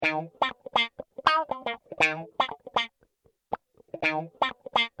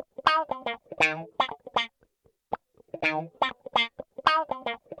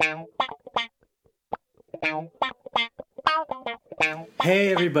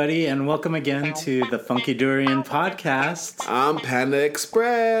Hey, everybody, and welcome again to the Funky Durian Podcast. I'm Panda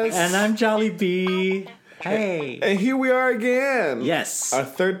Express. And I'm Jolly Bee. Hey. And here we are again. Yes. Our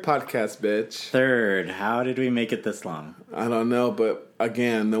third podcast, bitch. Third. How did we make it this long? I don't know, but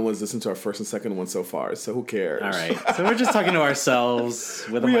again, no one's listened to our first and second one so far, so who cares? All right. So we're just talking to ourselves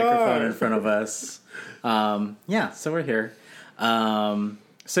with a microphone in front of us. So we're here.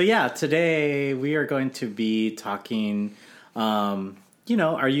 Today we are going to be talking,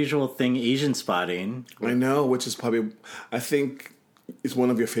 our usual thing, Asian spotting. I know, which is probably, I think, is one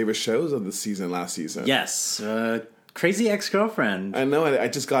of your favorite shows of the season, last season. Yes. Crazy Ex-Girlfriend. I know, I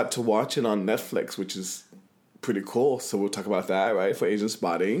just got to watch it on Netflix, which is pretty cool. So we'll talk about that, right, for Asian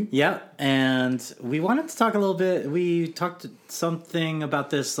spotting. Yeah, and we wanted to talk a little bit. We talked something about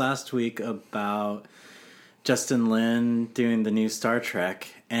this last week about Justin Lin doing the new Star Trek.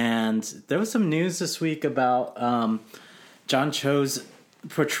 And there was some news this week about John Cho's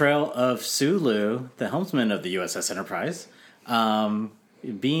portrayal of Sulu, the helmsman of the USS Enterprise,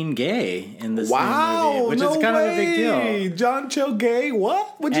 being gay in this new movie, which is kind of a big deal. John Cho gay?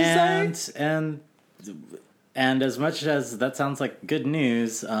 What would you say? And as much as that sounds like good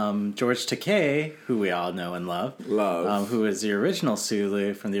news, George Takei, who we all know and love, who is the original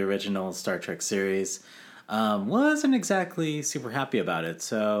Sulu from the original Star Trek series, wasn't exactly super happy about it.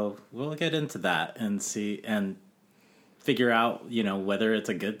 So we'll get into that and see and figure out, whether it's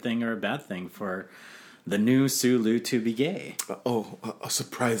a good thing or a bad thing for the new Sulu to be gay.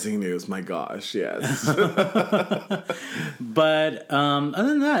 Surprising news. My gosh, yes. But other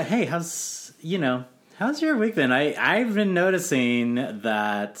than that, hey, how's your week been? I've been noticing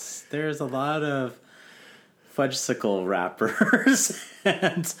that there's a lot of fudgesicle wrappers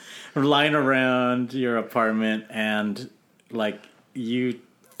and lying around your apartment, and you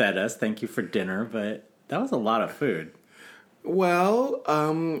fed us. Thank you for dinner, but that was a lot of food. Well,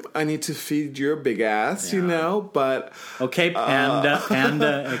 I need to feed your big ass, but... Okay,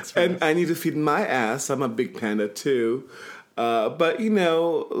 Panda Express. And I need to feed my ass. I'm a big panda, too. But,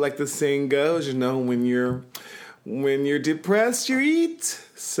 like the saying goes, when you're depressed, you eat.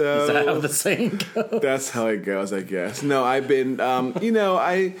 So is that how the saying goes? That's how it goes, I guess. No, I've been, I've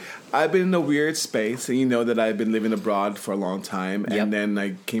been in a weird space, and that I've been living abroad for a long time, and then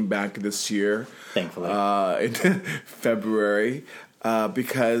I came back this year, thankfully, in February,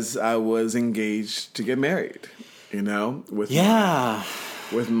 because I was engaged to get married.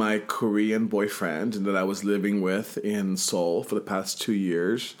 With my Korean boyfriend that I was living with in Seoul for the past 2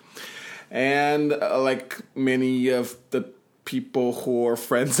 years, and like many of the people who are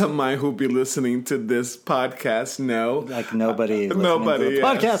friends of mine who'll be listening to this podcast know. Like nobody to the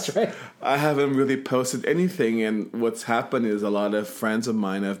podcast, right? I haven't really posted anything, and what's happened is a lot of friends of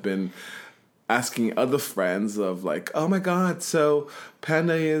mine have been asking other friends of like, oh my God, so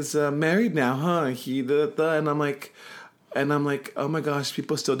Panda is married now, huh? And I'm like, oh my gosh,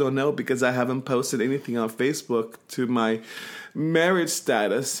 people still don't know because I haven't posted anything on Facebook to my marriage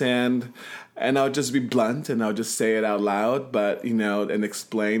status, and I'll just be blunt and I'll just say it out loud, but and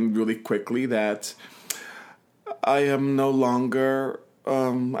explain really quickly that I am no longer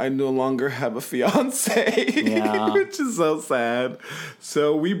have a fiance, which is so sad.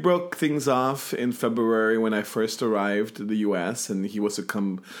 So we broke things off in February when I first arrived to the U.S. and he was to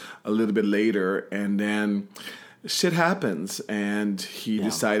come a little bit later, and then shit happens, and he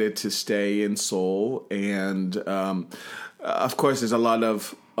decided to stay in Seoul, and of course there's a lot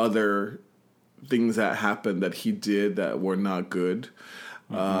of other things that happened that he did that were not good,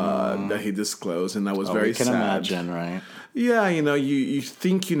 that he disclosed, and that was very sad. We can imagine, right? Yeah, you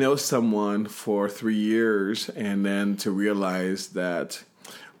think you know someone for 3 years, and then to realize that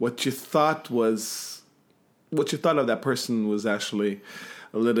what you thought of that person was actually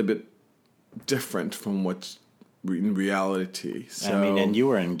a little bit different from what in reality. So, and you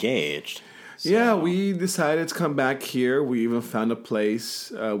were engaged. So. Yeah, we decided to come back here. We even found a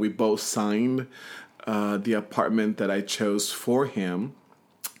place. We both signed the apartment that I chose for him.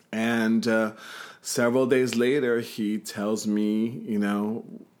 And several days later, he tells me,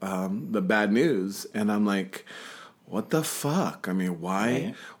 the bad news. And I'm like, what the fuck? I mean, why?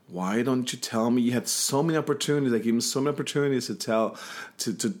 Right. Why don't you tell me? You had so many opportunities. I gave him so many opportunities to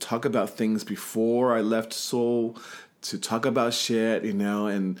talk about things before I left Seoul, to talk about shit,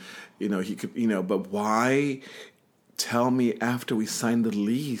 and he could, but why tell me after we signed the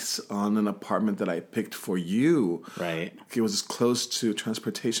lease on an apartment that I picked for you. Right. It was close to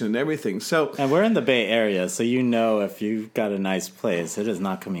transportation and everything. So, and we're in the Bay Area, so if you've got a nice place, it is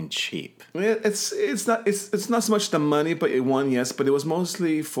not coming cheap. It's not so much the money, but it was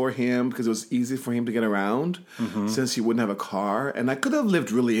mostly for him because it was easy for him to get around since he wouldn't have a car. And I could have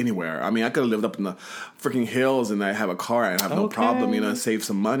lived really anywhere. I mean, I could have lived up in the freaking hills and I have a car and I have no problem, save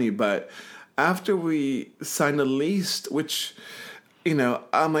some money. But after we signed the lease, which,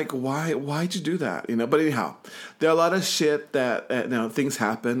 I'm like, why'd you do that? But anyhow, there are a lot of shit that, things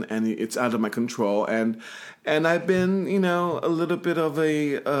happen and it's out of my control. And I've been, a little bit of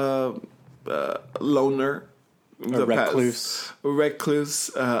a loner. A recluse,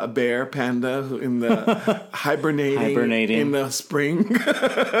 a bear, panda, in the hibernating in the spring.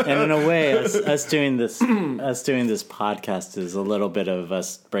 And in a way, us doing this podcast is a little bit of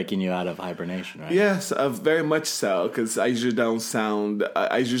us breaking you out of hibernation, right? Yes, very much so, because I usually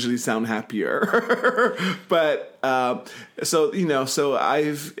sound happier. But this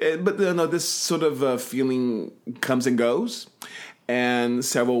sort of feeling comes and goes. And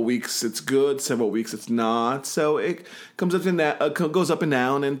several weeks it's good, several weeks it's not. So it goes up and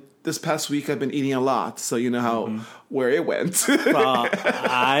down. And this past week I've been eating a lot, so you know where it went. Well,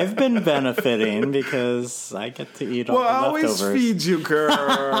 I've been benefiting because I get to eat all the leftovers. I always feed you, girl.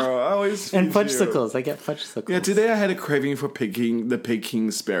 I always feed and fudgesicles. I get fudgesicles. Yeah, today I had a craving for the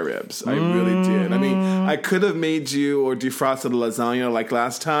Peking spare ribs. I really did. I mean, I could have made you or defrosted the lasagna like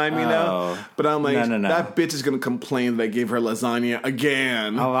last time, but I'm like, no. that bitch is going to complain that I gave her lasagna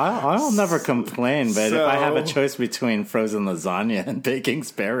again. Oh, I'll never complain, but if I have a choice between frozen lasagna and Peking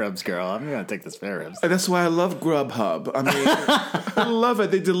spare ribs, girl, I'm going to take the spare ribs. And that's why I love Grubhub. I mean, I love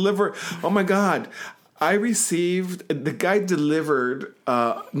it. They deliver. Oh my God. The guy delivered,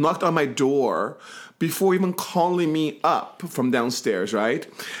 knocked on my door before even calling me up from downstairs, right?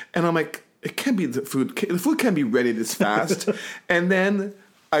 And I'm like, it can't be the food. The food can't be ready this fast. And then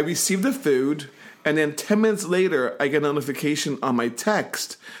I received the food. And then 10 minutes later, I get a notification on my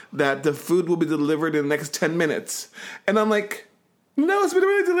text that the food will be delivered in the next 10 minutes. And I'm like, no, it's been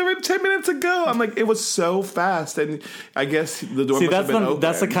already delivered 10 minutes ago. I'm like, it was so fast. And I guess the door must have been open.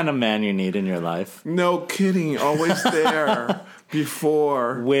 That's the kind of man you need in your life. No kidding. Always there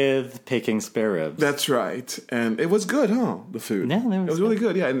before. With Peking spare ribs. That's right. And it was good, huh? The food. Yeah, it was really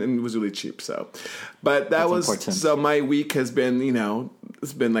good. Yeah, and it was really cheap. So, but that's important. So my week has been,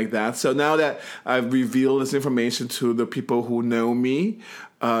 it's been like that. So now that I've revealed this information to the people who know me,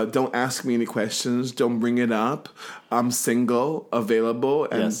 don't ask me any questions. Don't bring it up. I'm single, available,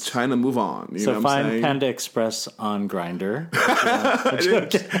 and trying to move on. You know what I'm saying? Panda Express on Grindr.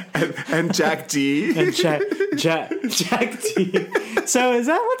 and Jack D. And Jack D. So is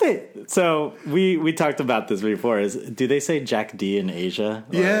that what they... So we talked about this before. Do they say Jack D in Asia?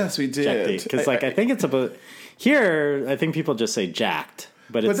 Yes, we did. Because I think it's about... Here, I think people just say jacked.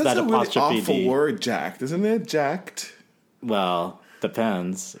 But it's that apostrophe D. That's a really awful word, jacked, isn't it? Jacked. Well,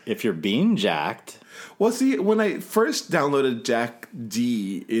 depends. If you're being jacked... Well, see, when I first downloaded Jack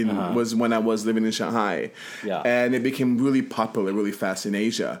D was when I was living in Shanghai. Yeah. And it became really popular really fast in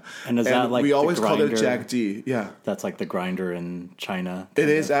Asia. And is that like we the always Grindr, called it Jack D. Yeah. That's like the Grindr in China. It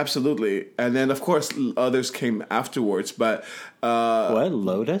is, absolutely. And then, of course, others came afterwards. But what?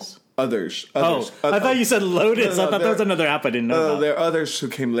 Lotus? Others. I thought you said Lotus. I thought that was another app I didn't know about. There are others who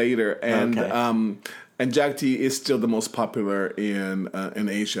came later. And and Jack D is still the most popular in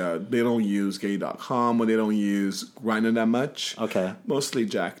Asia. They don't use gay.com or they don't use Grindr that much. Okay. Mostly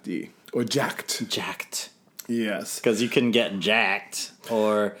Jack D. Or Jacked. Jacked. Yes. Because you can get jacked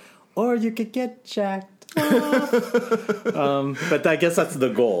or you could get jacked. But I guess that's the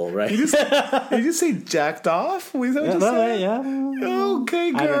goal, right? Did you say jacked off? Was that what you said? Yeah.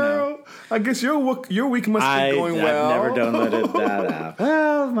 Okay, girl. I guess your week must be going well. I've never downloaded that app.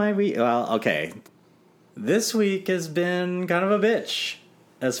 Well, my week... Well, okay. This week has been kind of a bitch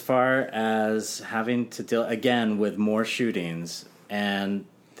as far as having to deal, again, with more shootings. And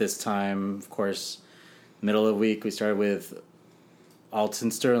this time, of course, middle of the week, we started with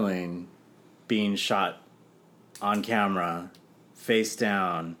Alton Sterling being shot on camera, face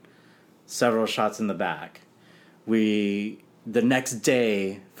down, several shots in the back. The next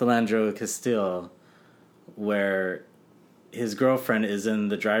day, Philandro Castile, where his girlfriend is in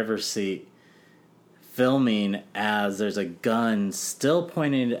the driver's seat, filming as there's a gun still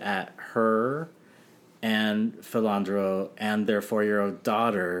pointed at her and Philandro and their 4-year-old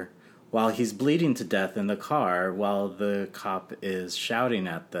daughter while he's bleeding to death in the car while the cop is shouting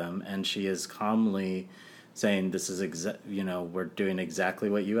at them, and she is calmly saying, this is we're doing exactly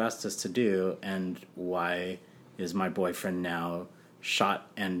what you asked us to do, and why is my boyfriend now shot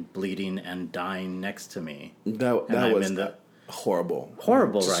and bleeding and dying next to me. That was horrible.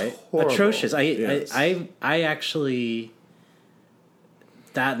 Horrible, right? Horrible. Atrocious. Yes. I actually,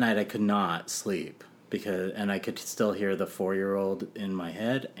 that night I could not sleep and I could still hear the 4-year-old in my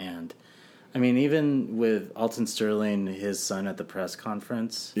head. And I mean, even with Alton Sterling, his son at the press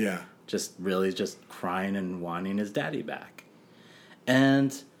conference, just crying and wanting his daddy back.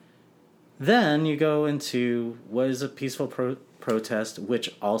 And then you go into what is a peaceful protest,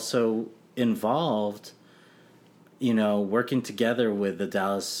 which also involved, working together with the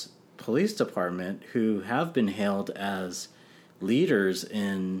Dallas Police Department, who have been hailed as leaders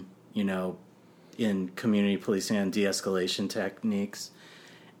in community policing and de-escalation techniques,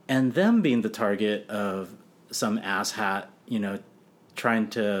 and them being the target of some asshat, trying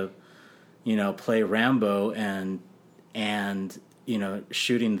to, play Rambo and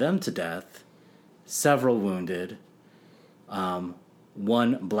shooting them to death, several wounded,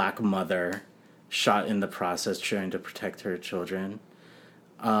 one black mother shot in the process trying to protect her children.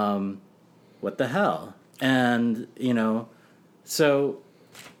 What the hell? And, so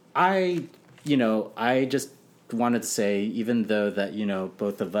I just wanted to say, even though that,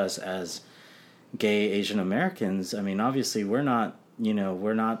 both of us as gay Asian Americans, I mean, obviously we're not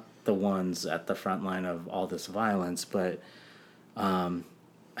the ones at the front line of all this violence, but I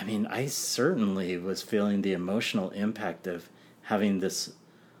mean, I certainly was feeling the emotional impact of having this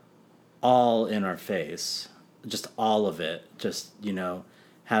all in our face, just all of it, just,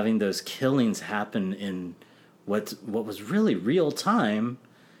 having those killings happen in what was really real time,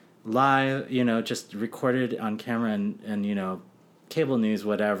 live, just recorded on camera and cable news,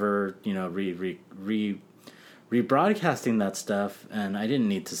 whatever, rebroadcasting that stuff. And I didn't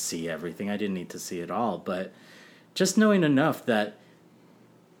need to see everything. I didn't need to see it all, but just knowing enough that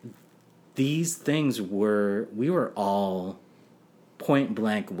these things we were all point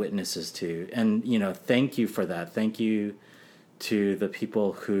blank witnesses to. And, thank you for that. Thank you to the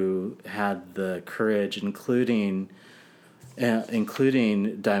people who had the courage, including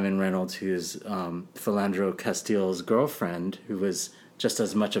Diamond Reynolds, who's Philandro Castile's girlfriend, who was just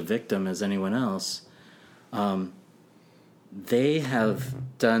as much a victim as anyone else. They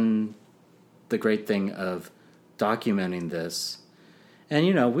have done the great thing of documenting this. And,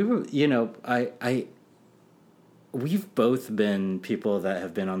 we've both been people that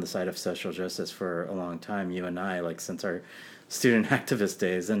have been on the side of social justice for a long time, you and I, like since our student activist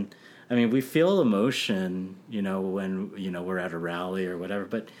days. And I mean, we feel emotion, when, we're at a rally or whatever,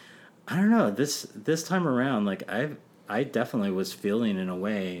 but I don't know, this time around, like I definitely was feeling in a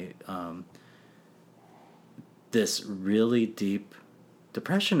way, this really deep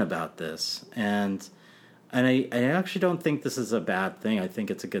depression about this. And I actually don't think this is a bad thing. I think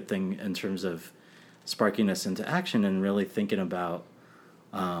it's a good thing in terms of sparking us into action and really thinking about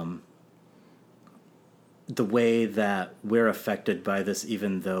the way that we're affected by this,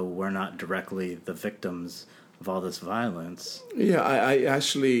 even though we're not directly the victims of all this violence. Yeah, I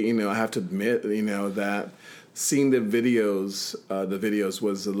actually, I have to admit, that seeing the videos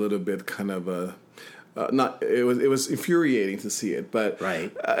was a little bit kind of a... it was infuriating to see it, but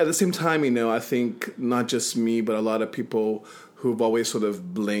right. At the same time, I think not just me, but a lot of people who've always sort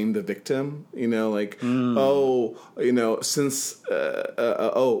of blamed the victim, what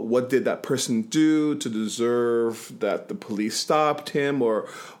did that person do to deserve that the police stopped him, or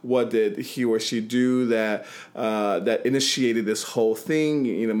what did he or she do that initiated this whole thing?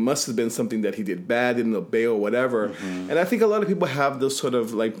 Must have been something that he did bad, didn't obey or whatever. Mm-hmm. And I think a lot of people have this sort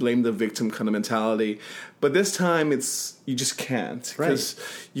of like blame the victim kind of mentality. But this time you just can't, because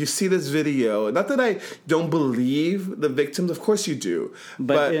you see this video. Not that I don't believe the victims, of course you do.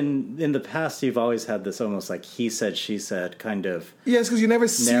 But in the past, you've always had this almost like he said, she said kind of. Yes, because you never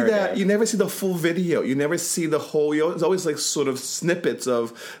see narrative. that. You never see the full video. You never see the whole. It's always like sort of snippets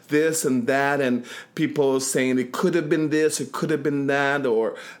of this and that, and people saying it could have been this, it could have been that,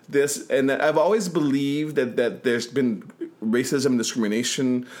 or this. And I've always believed that there's been racism and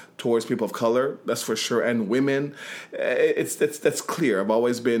discrimination towards people of color, that's for sure, and women. That's clear. I've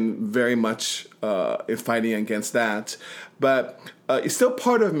always been very much in fighting against that. But it's still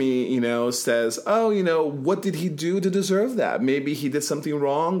part of me, says, what did he do to deserve that? Maybe he did something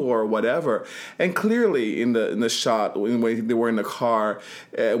wrong or whatever. And clearly in the shot, when they were in the car,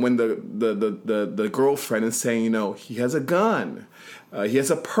 when the girlfriend is saying, he has a gun. He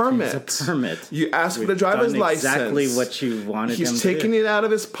has a permit. He has a permit. You ask for the driver's license. Exactly what you wanted him to do. He's taking it out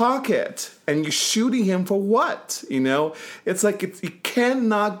of his pocket, and you're shooting him for what? It's like you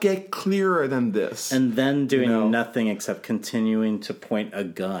cannot get clearer than happened this? And then doing nothing except continuing to point a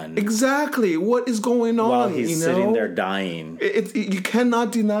gun. Exactly. What is going on? While he's sitting there dying. You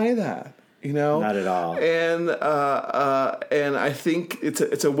cannot deny that. Not at all. And I think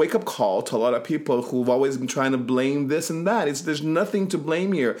it's a wake up call to a lot of people who've always been trying to blame this and that. There's nothing to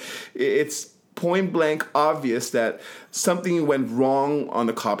blame here. It's point blank obvious that something went wrong on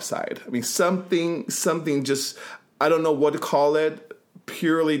the cop side. I mean, something just, I don't know what to call it.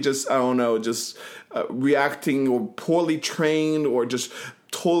 Purely just, I don't know, just reacting or poorly trained or just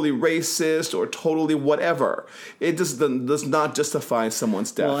totally racist or totally whatever. It just does not justify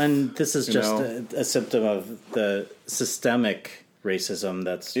someone's death. Well, and this is just a symptom of the systemic racism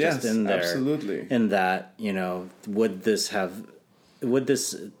that's just in there. Absolutely. In that, would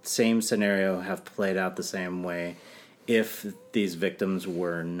this same scenario have played out the same way if these victims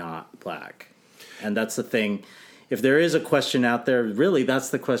were not black? And that's the thing. If there is a question out there, really, that's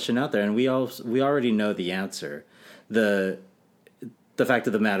the question out there, and we already know the answer. The fact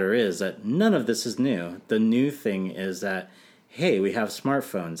of the matter is that none of this is new. The new thing is that, hey, we have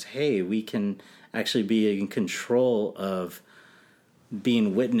smartphones. Hey, we can actually be in control of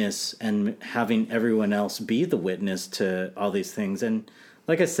being witness and having everyone else be the witness to all these things. And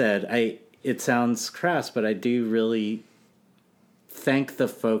like I said, it sounds crass, but I do really thank the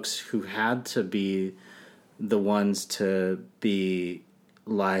folks who had to be the ones to be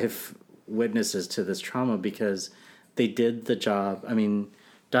live witnesses to this trauma, because they did the job. I mean,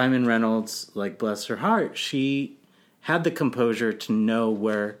 Diamond Reynolds, like, bless her heart, she had the composure to know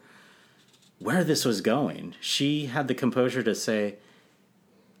where this was going. She had the composure to say,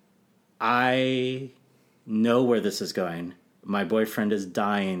 I know where this is going. My boyfriend is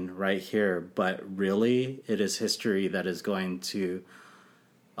dying right here, but really, it is history that is going to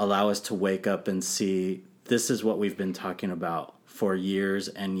allow us to wake up and see this is what we've been talking about for years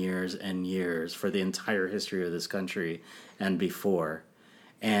and years and years, for the entire history of this country and before.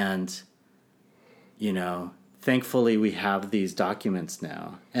 And, thankfully we have these documents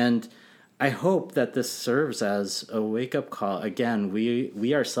now. And I hope that this serves as a wake-up call. Again,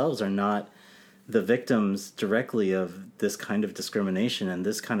 we ourselves are not the victims directly of this kind of discrimination and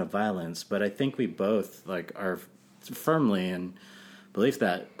this kind of violence, but I think we both are firmly in belief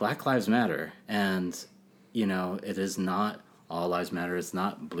that Black Lives Matter. And, it is not all lives matter. It's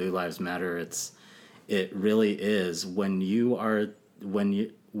not blue lives matter. It really is when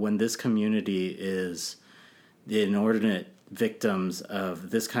this community is the inordinate victims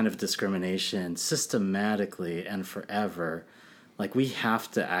of this kind of discrimination systematically and forever. We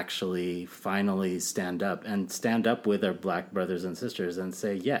have to actually finally stand up with our Black brothers and sisters and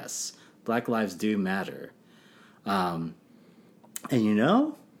say, yes, Black lives do matter. And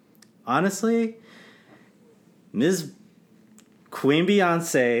honestly, Ms. Queen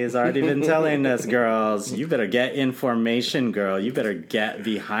Beyonce has already been telling us, girls, you better get information, girl. You better get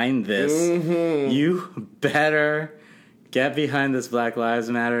behind this. Mm-hmm. You better get behind this Black Lives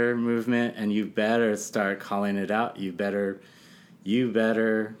Matter movement, and you better start calling it out. You better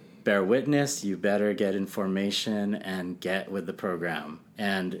bear witness. You better get information and get with the program.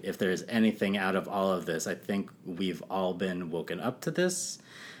 And if there's anything out of all of this, I think we've all been woken up to this,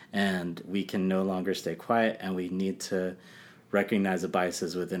 and we can no longer stay quiet, and we need to recognize the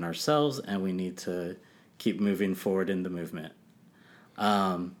biases within ourselves, and we need to keep moving forward in the movement.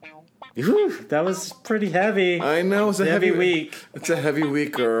 That was pretty heavy. I know, it's a heavy week. It's a heavy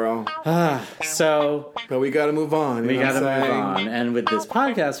week, girl. But we got to move on. We got to move on, and with this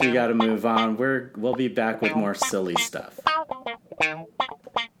podcast, we got to move on. We'll be back with more silly stuff.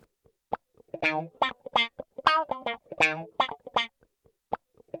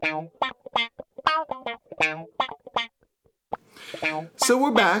 So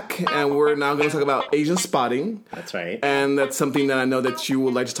we're back, and we're now going to talk about Asian spotting. That's right. And that's something that I know that you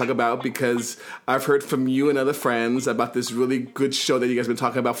would like to talk about, because I've heard from you and other friends about this really good show that you guys have been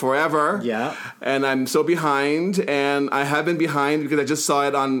talking about forever. Yeah. And I'm so behind, and I have been behind because I just saw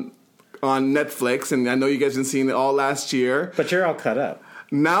it on Netflix, and I know you guys have been seeing it all last year. But you're all cut up.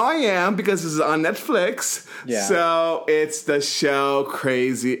 Now I am, because this is on Netflix. Yeah. So it's the show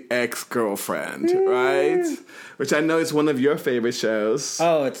Crazy Ex-Girlfriend, right? Which I know is one of your favorite shows.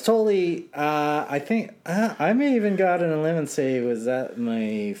 Oh, it's totally... I think... I may even go out on a limb and say, was that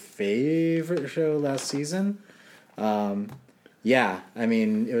my favorite show last season? Yeah. I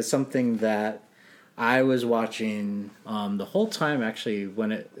mean, it was something that I was watching the whole time, actually,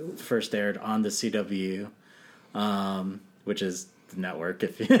 when it first aired on the CW, which is the network.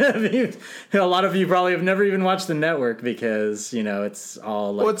 If a lot of you probably have never even watched the network because it's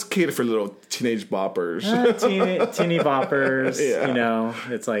all like it's catered for little teenage boppers, teeny boppers. Yeah.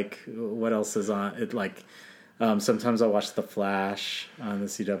 It's like what else is on it? Like sometimes I watch The Flash on the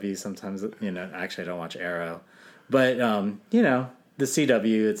CW. Sometimes actually I don't watch Arrow, but the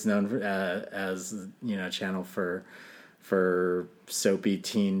CW, it's known as a channel for soapy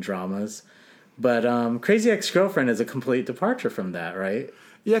teen dramas. But Crazy Ex-Girlfriend is a complete departure from that, right?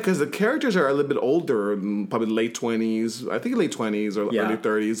 Yeah, because the characters are a little bit older, probably late 20s. I think late 20s or early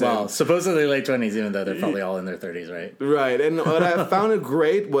 30s. Well, supposedly late 20s, even though they're probably all in their 30s, right? Right. And what I found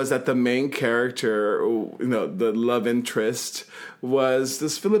great was that the main character, the love interest, was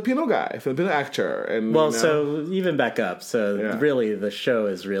this Filipino actor. And so even back up. So really, the show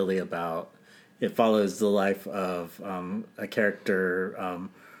is really about, it follows the life of a character,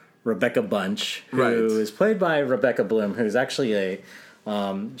 Rebecca Bunch, who is played by Rebecca Bloom, who's actually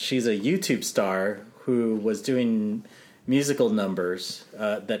she's a YouTube star who was doing musical numbers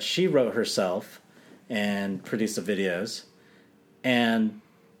that she wrote herself and produced the videos and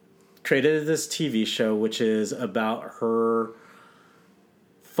created this TV show, which is about her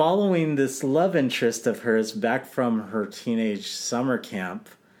following this love interest of hers back from her teenage summer camp,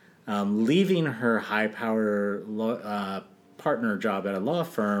 leaving her high-power partner job at a law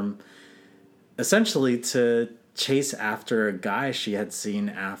firm, essentially to chase after a guy she had seen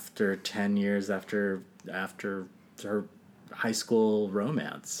after 10 years after her high school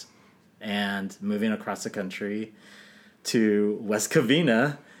romance, and moving across the country to West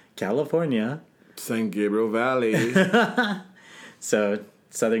Covina, California. San Gabriel Valley. So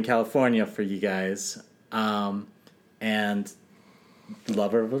Southern California for you guys. And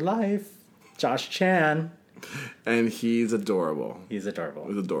lover of her life, Josh Chan. And he's adorable. He's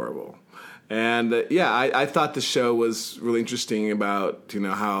adorable. And I thought the show was really interesting about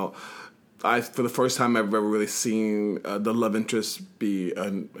how for the first time I've ever really seen the love interest be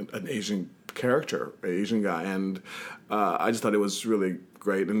an Asian character, an Asian guy, and I just thought it was really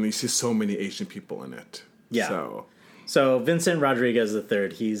great. And you see so many Asian people in it. Yeah. So Vincent Rodriguez III,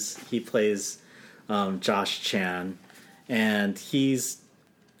 he plays Josh Chan, and he's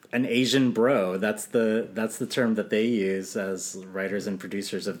an Asian bro. That's the term that they use as writers and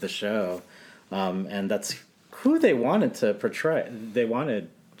producers of the show, and that's who they wanted to portray. They wanted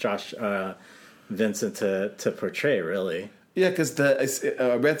Vincent to portray, really. Yeah, because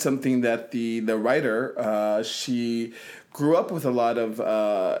I read something that the writer she grew up with a lot of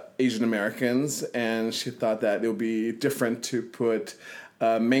Asian Americans, and she thought that it would be different to put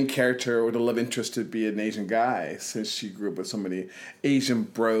main character or the love interest to be an Asian guy, since she grew up with so many Asian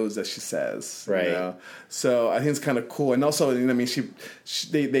bros, as she says. Right. So I think it's kind of cool. And also,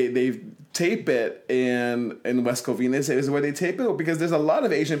 they tape it in West Covina. Is where they tape it, because there's a lot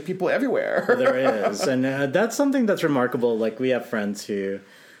of Asian people everywhere. There is, and that's something that's remarkable. Like, we have friends who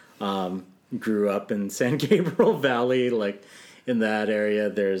grew up in San Gabriel Valley, like. In that area,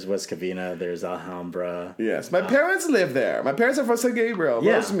 there's West Covina, there's Alhambra. Yes, my parents live there. My parents are from San Gabriel,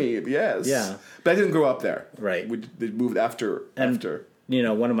 Rosemead, yes. Yeah. But I didn't grow up there. Right. They moved after.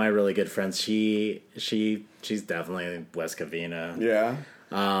 One of my really good friends, she's definitely West Covina. Yeah.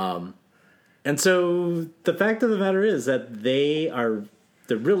 And so the fact of the matter is that they're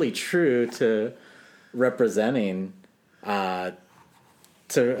really true to representing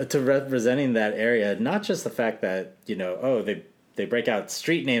representing that area. Not just the fact that they break out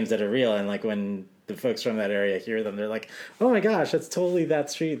street names that are real, and like when the folks from that area hear them, they're like, oh my gosh, that's totally that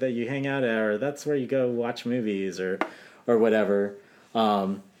street that you hang out at, or that's where you go watch movies, or whatever.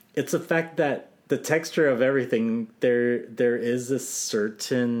 It's the fact that the texture of everything, there is a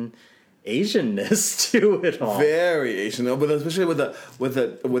certain Asianness to it all. Very Asian, but especially with the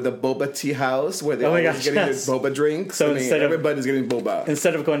boba tea house where they're getting their boba drinks. So everybody's getting boba.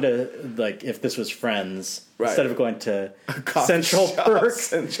 Instead of going to, like, if this was Friends, instead of going to Central Perk,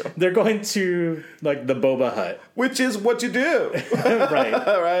 they're going to, like, the Boba Hut, which is what you do. Right.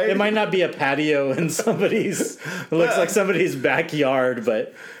 Right. It might not be a patio in somebody's. It looks like somebody's backyard,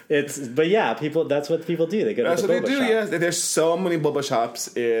 but. People. That's what people do. They go to the boba shop. Yes. There's so many boba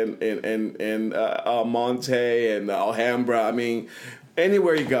shops in Monte and Alhambra. I mean,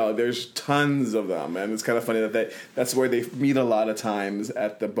 anywhere you go, there's tons of them, and it's kind of funny that that's where they meet a lot of times,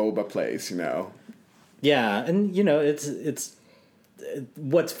 at the boba place. Yeah, and it's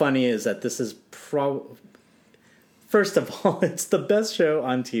what's funny is that this is first of all, it's the best show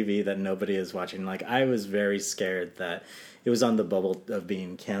on TV that nobody is watching. Like, I was very scared that it was on the bubble of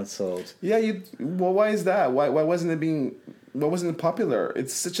being canceled. Yeah, why is that? Why wasn't it being popular?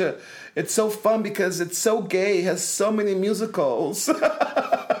 It's so fun because it's so gay. It has so many musicals.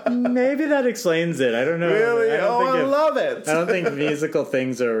 Maybe that explains it. I don't know. Really? I love it. I don't think musical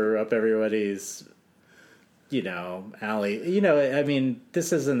things are up everybody's, alley. I mean,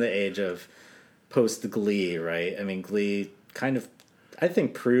 this isn't the age of post-Glee, right? I mean, Glee kind of, I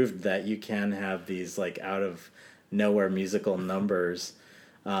think, proved that you can have these, like, out-of-nowhere musical numbers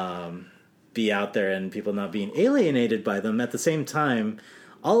be out there and people not being alienated by them. At the same time,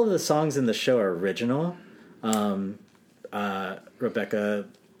 all of the songs in the show are original.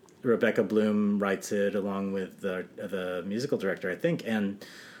 Rebecca Bloom writes it along with the musical director, I think, and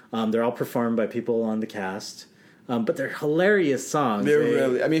they're all performed by people on the cast. But they're hilarious songs.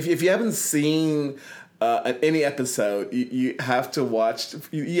 Really. I mean, if you haven't seen any episode, you have to watch.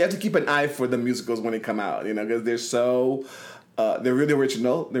 You have to keep an eye for the musicals when they come out. Because they're really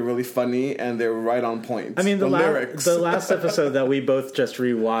original, they're really funny, and they're right on point. I mean, lyrics. The last episode that we both just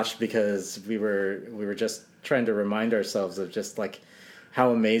rewatched because we were just trying to remind ourselves of just like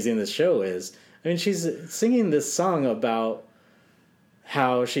how amazing this show is. I mean, she's singing this song about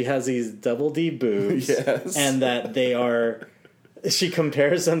how she has these double D boobs, yes, and that she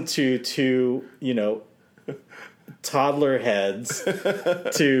compares them to two, toddler heads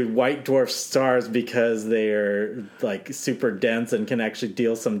to white dwarf stars because they're like super dense and can actually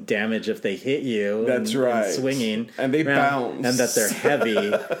deal some damage if they hit you. That's right. And swinging. And they bounce. And that they're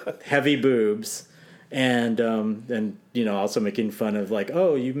heavy boobs. And also making fun of like,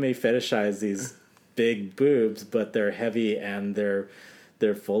 oh, you may fetishize these big boobs, but they're heavy and they're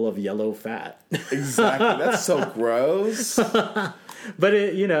full of yellow fat. Exactly. That's so gross. But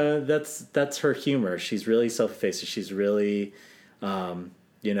that's her humor. She's really self-effacing. She's really,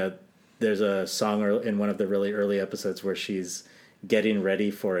 there's a song in one of the really early episodes where she's getting ready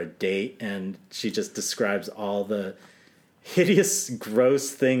for a date, and she just describes all the hideous,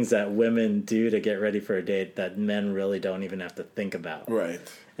 gross things that women do to get ready for a date that men really don't even have to think about. Right.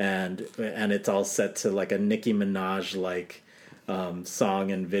 And it's all set to like a Nicki Minaj like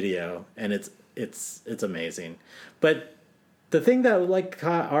song and video, and it's amazing. But the thing that like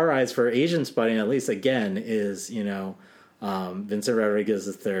caught our eyes for Asian spotting, at least again, is Vincent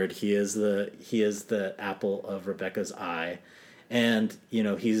Rodriguez III. He is the apple of Rebecca's eye, and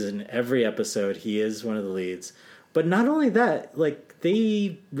he's in every episode. He is one of the leads. But not only that, like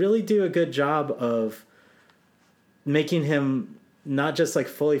they really do a good job of making him not just like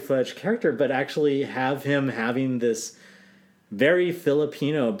fully fledged character, but actually have him having this very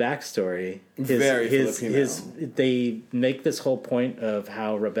Filipino backstory. Filipino. They make this whole point of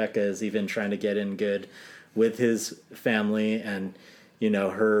how Rebecca is even trying to get in good with his family, and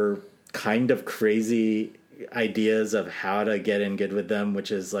her kind of crazy ideas of how to get in good with them,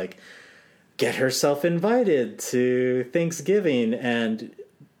 which is like get herself invited to Thanksgiving and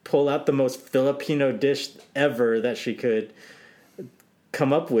pull out the most Filipino dish ever that she could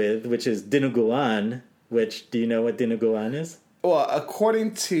come up with, which is dinuguan. Which, do you know what dinuguan is? Well,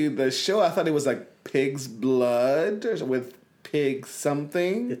 according to the show, I thought it was like pig's blood with pig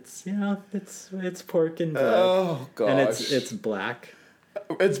something. It's it's pork and blood. Oh gosh, and it's black.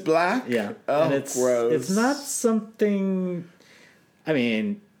 It's black. Yeah. Oh, and it's gross. It's not something. I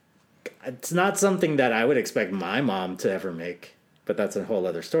mean, it's not something that I would expect my mom to ever make. But that's a whole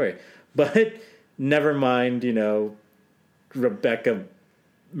other story. But never mind, Rebecca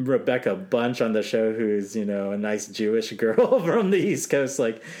Bunch on the show, who's a nice Jewish girl from the East Coast,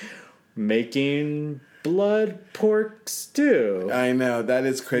 like making blood pork stew. I know, that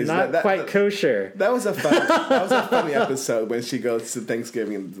is crazy. Not quite kosher. That was a funny episode when she goes to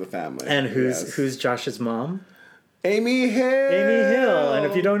Thanksgiving with the family. And who's Josh's mom? Amy Hill. And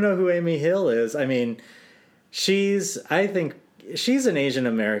if you don't know who Amy Hill is, I mean, I think she's an Asian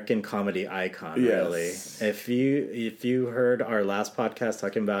American comedy icon, really. If you heard our last podcast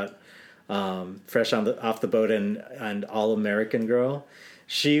talking about Fresh Off the Boat and All American Girl,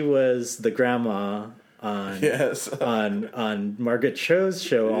 she was the grandma on Margaret Cho's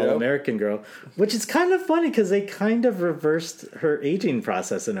show, All American Girl, which is kind of funny because they kind of reversed her aging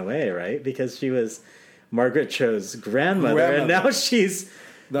process in a way, right? Because she was Margaret Cho's grandmother. And now she's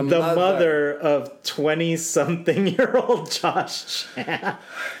the mother of 20-something-year-old Josh Chan.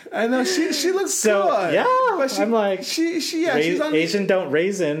 I know, she looks good. Yeah, but I'm like, she's on Asian don't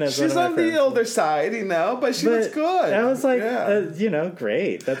raisin. She's on the older side, but she looks good. I was like,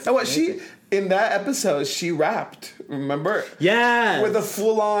 great. That's and what in that episode she rapped. Remember? Yeah, with a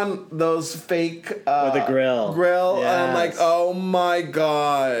full on those fake with a grill. Yes. And I'm like, oh my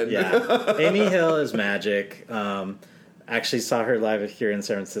god. Yeah, Amy Hill is magic. Actually saw her live here in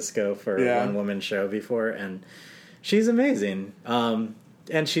San Francisco for a one-woman show before, and She's amazing. And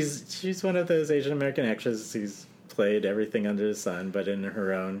she's one of those Asian American actresses who's played everything under the sun, but in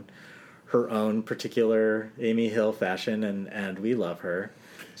her own particular Amy Hill fashion, and we love her.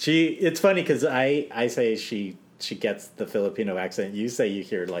 It's funny because I say she gets the Filipino accent. You say you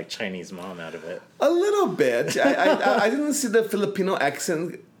hear like Chinese mom out of it. A little bit. I didn't see the Filipino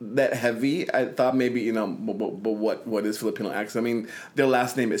accent that heavy. I thought maybe, but what is Filipino accent? I mean, their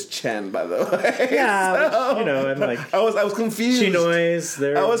last name is Chen, by the way. Yeah, so, and like I was confused.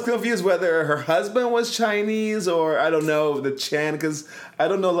 Chinoys. I was confused whether her husband was Chinese or I don't know the Chen, because I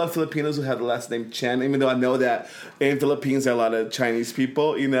don't know a lot of Filipinos who have the last name Chen. Even though I know that in Philippines there are a lot of Chinese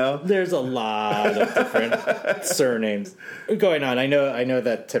people. There's a lot of different surnames going on. I know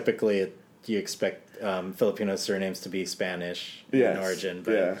that typically you expect Filipino surnames to be Spanish in origin,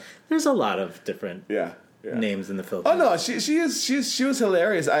 but there's a lot of different names in the Philippines. Oh no, she was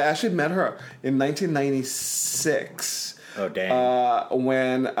hilarious. I actually met her in 1996. Oh dang!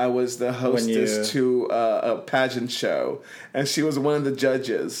 When I was the hostess to a pageant show, and she was one of the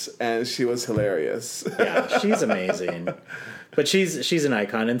judges, and she was hilarious. Yeah, she's amazing. But she's an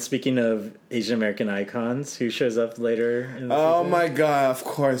icon. And speaking of Asian American icons, who shows up later in the season? My God, of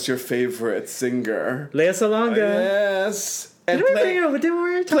course, your favorite singer. Lea Salonga. Yes. And did we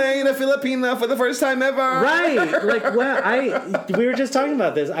playing a Filipina for the first time ever. Right. Like, we were just talking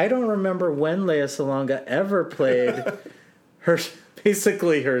about this. I don't remember when Lea Salonga ever played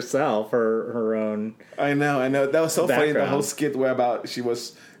basically herself, her own. I know. That was so background. funny, the whole skit where about she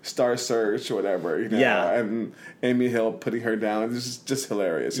was Star Search or whatever, Yeah. And Amy Hill putting her down. It was just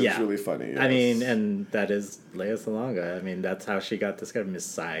hilarious. It was really funny. Yes. I mean, and that is Lea Salonga. I mean, that's how she got discovered, Miss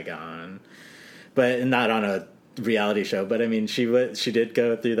Saigon. But not on a reality show. But I mean, she did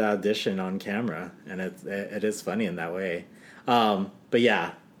go through the audition on camera, and it is funny in that way. But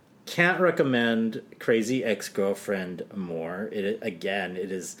yeah, can't recommend Crazy Ex-Girlfriend more. It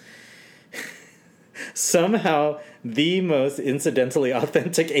is somehow the most incidentally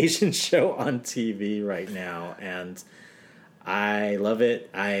authentic Asian show on TV right now, and I love it.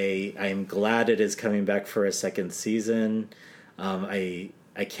 I'm glad it is coming back for a second season. I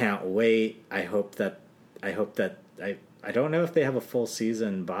can't wait. I hope that I don't know if they have a full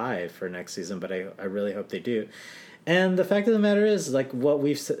season for next season, but I really hope they do. And the fact of the matter is, like what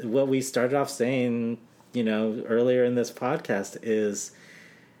we started off saying, earlier in this podcast is,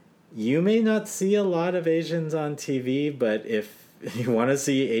 you may not see a lot of Asians on TV, but if you want to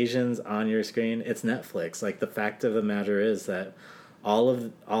see Asians on your screen, it's Netflix. Like, the fact of the matter is that all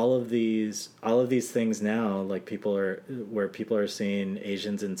of these things now, like where people are seeing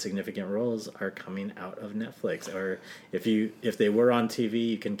Asians in significant roles, are coming out of Netflix. Or if they were on TV,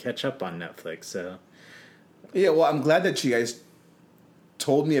 you can catch up on Netflix. So yeah, well, I'm glad that you guys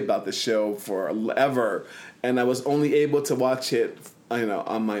told me about the show forever, and I was only able to watch it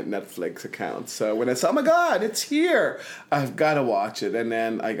on my Netflix account. So when I said, oh my God, it's here, I've got to watch it. And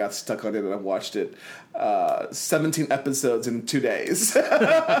then I got stuck on it and I watched it 17 episodes in 2 days.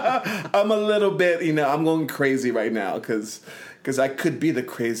 I'm a little bit, I'm going crazy right now because I could be the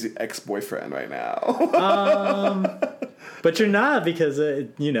crazy ex-boyfriend right now. But you're not, because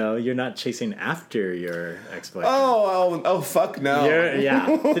you're not chasing after your ex-boyfriend. Oh, fuck no.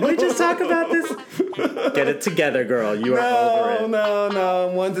 Did we just talk about this? Get it together, girl. You are over it.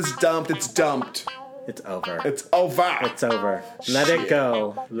 No. Once it's dumped, it's dumped. It's over. It's over. It's over. Let it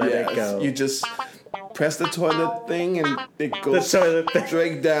go. Let it go. You just press the toilet thing and it goes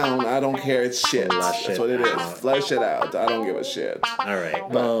straight down. I don't care. It's shit. That's what it is. Flush it out. I don't give a shit. All right.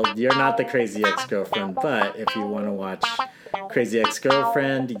 Well, you're not the crazy ex-girlfriend, but if you want to watch Crazy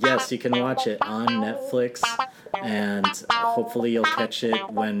Ex-Girlfriend, yes, you can watch it on Netflix, and hopefully you'll catch it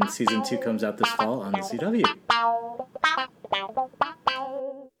when season 2 comes out this fall on the CW.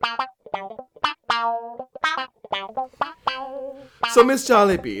 So, Miss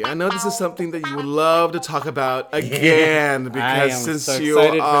Jollibee, I know this is something that you would love to talk about again, because since you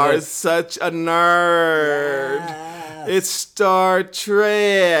are such a nerd. It's Star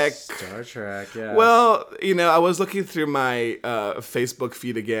Trek. Star Trek, yeah. Well, I was looking through my Facebook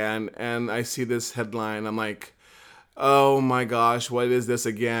feed again, and I see this headline. I'm like, oh my gosh, what is this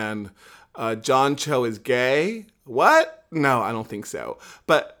again? John Cho is gay? What? No, I don't think so.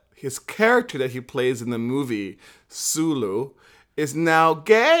 But his character that he plays in the movie, Sulu, is now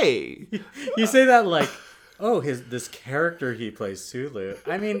gay. You say that like, this character he plays, Sulu.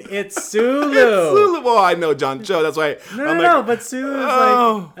 I mean, it's Sulu. It's Sulu. Well, I know John Cho. That's why. No, but Sulu is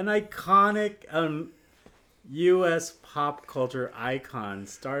like an iconic U.S. pop culture icon.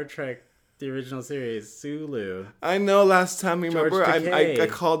 Star Trek the original series, Sulu. I know. Last time, remember, I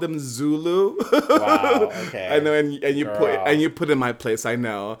called him Zulu. Wow. Okay. I know, and you put in my place. I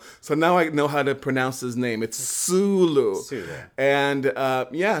know. So now I know how to pronounce his name. It's Sulu. Sulu. And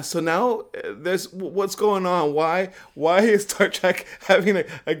so now there's what's going on. Why is Star Trek having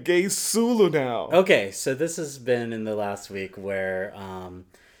a gay Sulu now? Okay, so this has been in the last week where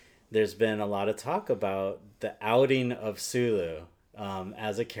there's been a lot of talk about the outing of Sulu.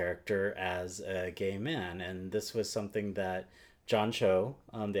 As a character, as a gay man. And this was something that John Cho,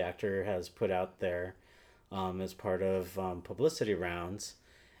 the actor, has put out there as part of publicity rounds.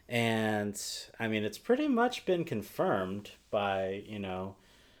 And, I mean, it's pretty much been confirmed by,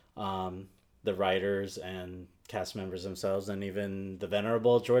 the writers and cast members themselves, and even the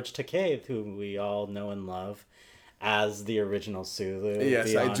venerable George Takei, who we all know and love, as the original Sulu.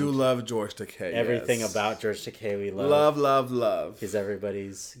 Yes, I do love George Takei. Everything about George Takei we love. Love. He's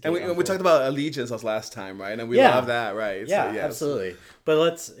everybody's... And we talked about Allegiance last time, right? And we love that, right? Yeah, so, absolutely.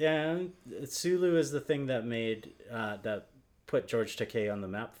 But Sulu is the thing that made... that put George Takei on the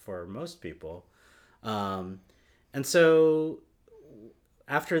map for most people. And so,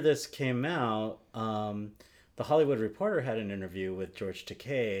 after this came out, the Hollywood Reporter had an interview with George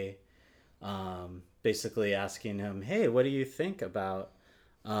Takei, basically asking him, hey, what do you think about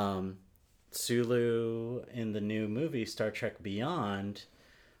Sulu in the new movie Star Trek Beyond?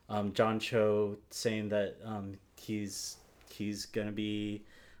 John Cho saying that he's going to be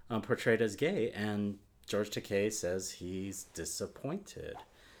portrayed as gay, and George Takei says he's disappointed.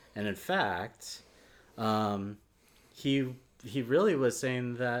 And in fact, he really was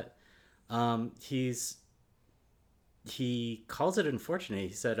saying that he calls it unfortunate.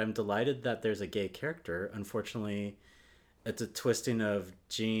 He said, I'm delighted that there's a gay character. Unfortunately, it's a twisting of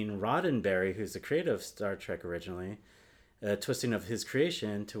Gene Roddenberry, who's the creator of Star Trek originally, a twisting of his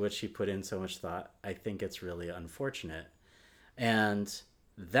creation to which he put in so much thought. I think it's really unfortunate. And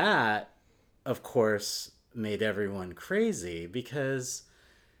that, of course, made everyone crazy, because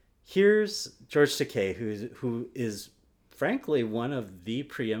here's George Takei, who is frankly one of the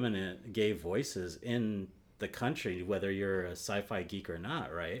preeminent gay voices in the country, whether you're a sci-fi geek or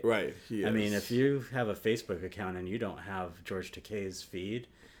not, right? Right. He is. I mean, if you have a Facebook account and you don't have George Takei's feed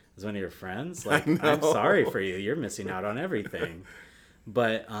as one of your friends, like, I'm sorry for you. You're missing out on everything.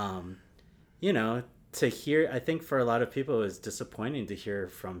 But, to hear, I think for a lot of people, it was disappointing to hear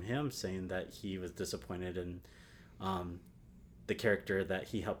from him saying that he was disappointed in the character that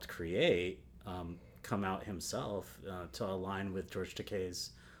he helped create come out himself to align with George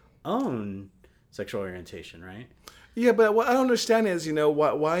Takei's own sexual orientation, right? Yeah, but what I don't understand is,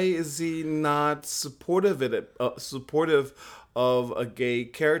 why is he not supportive of a gay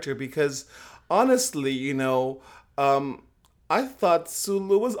character? Because honestly, I thought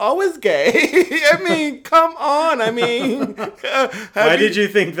Sulu was always gay. I mean, come on. I mean, why did you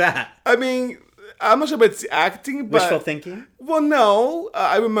think that? I mean, I'm not sure about the acting, but... Wishful thinking? Well, no.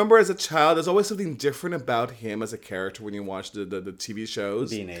 I remember as a child, there's always something different about him as a character when you watch the TV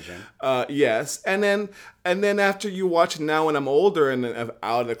shows. Being Asian. Yes. And then after you watch it now when I'm older and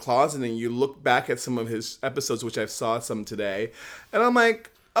out of the closet, and you look back at some of his episodes, which I saw some today, and I'm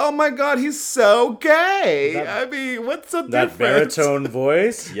like, oh my God, he's so gay. I mean, what's the difference? That baritone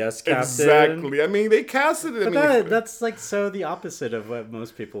voice? Yes, Captain. Exactly. I mean, they casted it. That's like so the opposite of what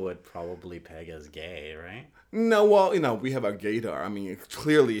most people would probably peg as gay, right? No, well, we have our gaydar. I mean,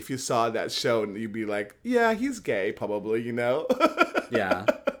 clearly, if you saw that show, you'd be like, yeah, he's gay, probably, Yeah.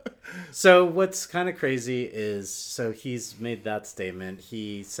 So what's kind of crazy is, so he's made that statement.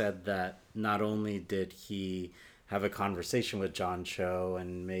 He said that not only did he have a conversation with John Cho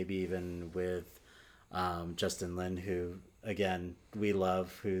and maybe even with Justin Lin, who, again, we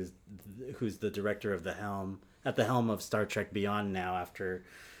love, who's the director of at the helm of Star Trek Beyond now after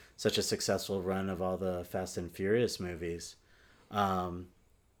such a successful run of all the Fast and Furious movies,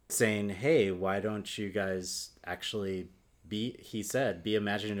 saying, hey, why don't you guys actually be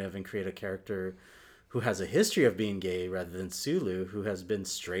imaginative and create a character who has a history of being gay rather than Sulu, who has been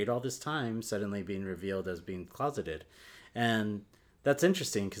straight all this time, suddenly being revealed as being closeted. And that's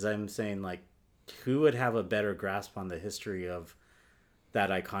interesting, because I'm saying, like, who would have a better grasp on the history of that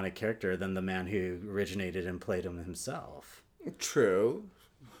iconic character than the man who originated and played him himself? True.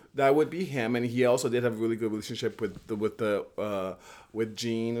 That would be him, and he also did have a really good relationship with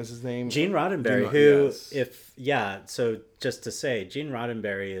Gene. What's his name? Gene Roddenberry. So just to say, Gene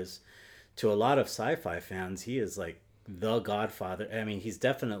Roddenberry is, to a lot of sci-fi fans, he is like the godfather. I mean, he's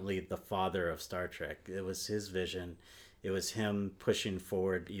definitely the father of Star Trek. It was his vision. It was him pushing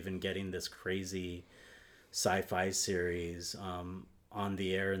forward, even getting this crazy sci-fi series on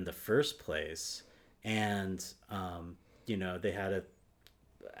the air in the first place. And, they had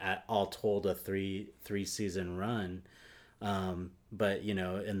all told a three season run. But,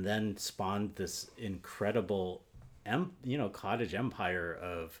 and then spawned this incredible, cottage empire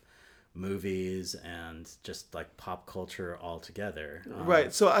of movies and just like pop culture altogether.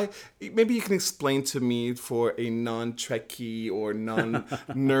 Right. So maybe you can explain to me for a non-Trekkie or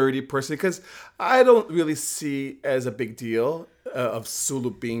non-nerdy person, because I don't really see as a big deal of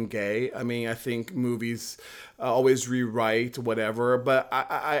Sulu being gay. I mean, I think movies always rewrite whatever, but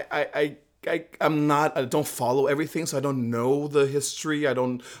I don't follow everything, so I don't know the history. I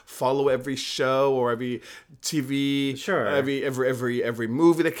don't follow every show or every TV, sure, every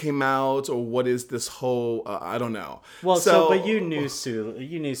movie that came out, or what is this whole, I don't know. Well, but you knew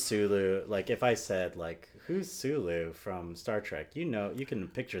Sulu, like if I said like, who's Sulu from Star Trek? You can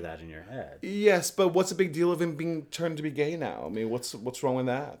picture that in your head. Yes, but what's the big deal of him being turned to be gay now? I mean, what's wrong with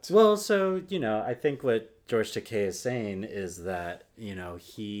that? Well, so, I think what George Takei is saying is that,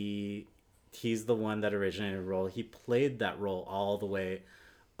 he's the one that originated the role. He played that role all the way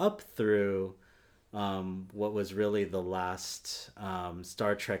up through what was really the last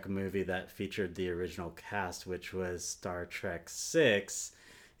Star Trek movie that featured the original cast, which was Star Trek VI,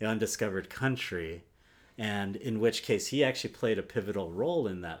 The Undiscovered Country, and in which case he actually played a pivotal role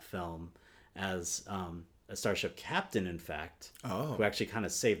in that film as a starship captain, in fact, who actually kind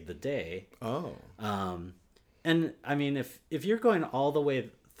of saved the day. And I mean, if you're going all the way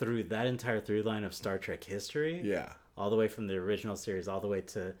through that entire through line of Star Trek history, all the way from the original series all the way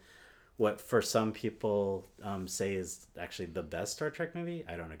to what for some people say is actually the best Star Trek movie.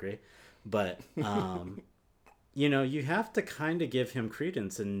 I don't agree, but you have to kind of give him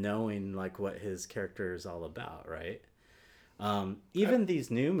credence in knowing like what his character is all about, right? Even these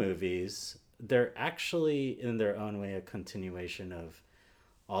new movies, they're actually in their own way a continuation of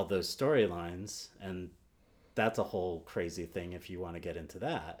all those storylines, and that's a whole crazy thing if you want to get into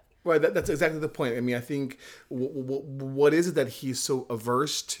that. Right, that's exactly the point. I mean, I think what is it that he's so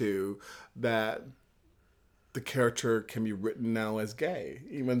averse to that the character can be written now as gay,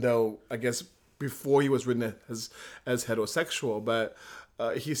 even though I guess before he was written as heterosexual, but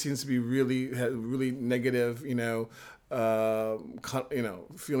he seems to be really negative,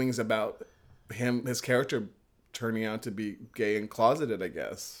 feelings about his character turning out to be gay and closeted, I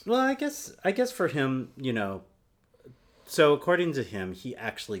guess. Well, I guess for him, so according to him, he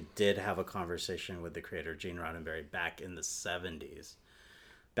actually did have a conversation with the creator, Gene Roddenberry, back in the 70s,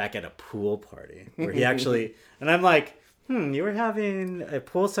 back at a pool party, where he actually, and I'm like, you were having a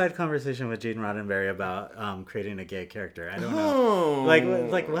poolside conversation with Gene Roddenberry about creating a gay character. I don't know.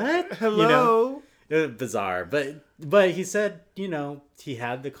 Like what? Hello? It was bizarre. But he said, he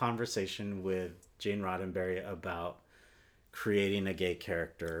had the conversation with Gene Roddenberry about creating a gay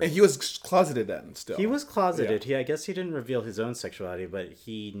character. And he was closeted then still. He was closeted. I guess he didn't reveal his own sexuality, but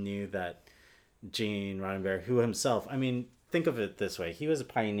he knew that Gene Roddenberry, who himself, I mean, think of it this way. He was a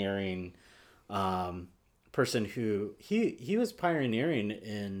pioneering person who, he was pioneering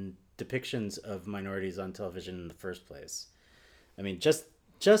in depictions of minorities on television in the first place. I mean, just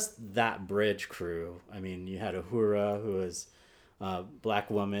that bridge crew. I mean, you had Uhura, who was a black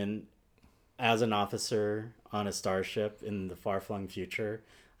woman as an officer on a starship in the far-flung future.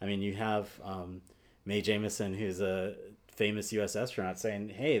 I mean, you have Mae Jemison, who's a famous U.S. astronaut, saying,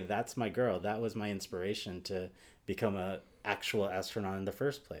 hey, that's my girl. That was my inspiration to become an actual astronaut in the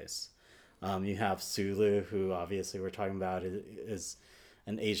first place. You have Sulu, who obviously we're talking about is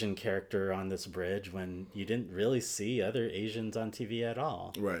an Asian character on this bridge when you didn't really see other Asians on TV at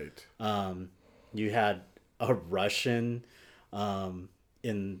all. Right. You had a Russian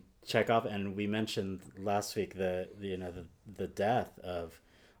in Chekhov, and we mentioned last week the death of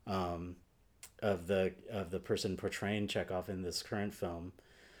the person portraying Chekhov in this current film.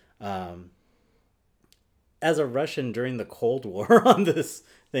 As a Russian during the Cold War on this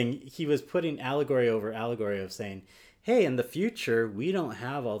thing, he was putting allegory over allegory of saying, hey, in the future, we don't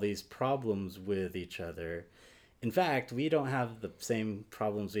have all these problems with each other. In fact, we don't have the same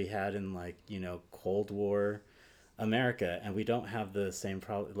problems we had in Cold War America, and we don't have the same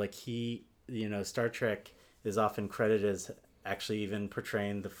problem. Like Star Trek is often credited as actually even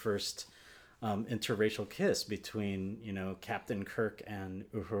portraying the first interracial kiss between Captain Kirk and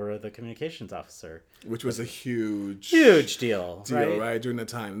Uhura, the communications officer, which was a huge deal, right during the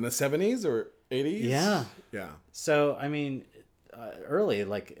time in the 70s or 80s. Yeah. So I mean, early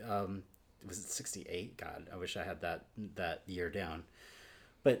was it 68? God, I wish I had that year down.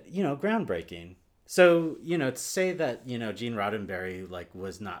 But groundbreaking. So, to say that, Gene Roddenberry like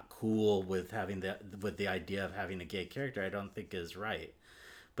was not cool with the idea of having a gay character, I don't think is right.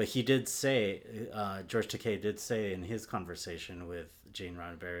 But he did say, George Takei did say in his conversation with Gene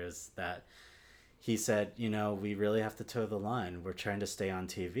Roddenberry is that he said, we really have to toe the line. We're trying to stay on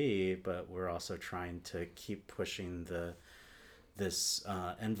TV, but we're also trying to keep pushing this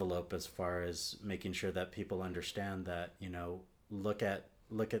envelope as far as making sure that people understand that, look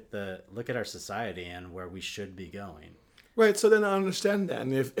at our society and where we should be going. Right, so then I understand that.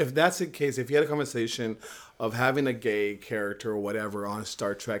 And if that's the case, if you had a conversation of having a gay character or whatever on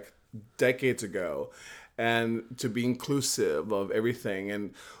Star Trek decades ago, and to be inclusive of everything,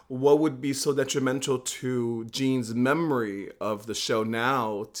 and what would be so detrimental to Gene's memory of the show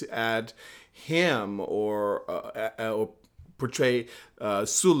now to add him or portray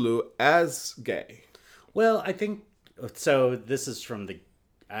Sulu as gay? Well, I think so. This is from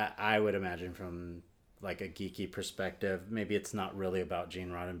I would imagine from like a geeky perspective. Maybe it's not really about Gene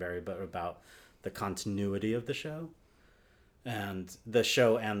Roddenberry, but about the continuity of the show and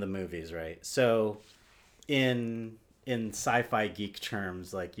the movies, right? So in sci-fi geek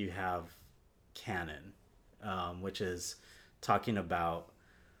terms, like you have canon, which is talking about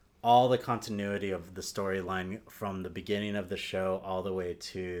all the continuity of the storyline from the beginning of the show all the way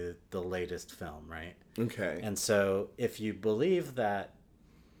to the latest film, right? Okay. And so if you believe that,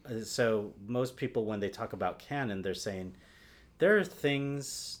 so most people, when they talk about canon, they're saying there are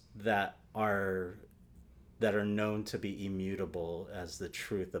things that are known to be immutable as the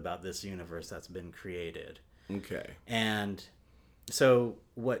truth about this universe that's been created. Okay. And so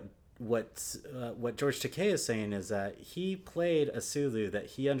what George Takei is saying is that he played a Sulu that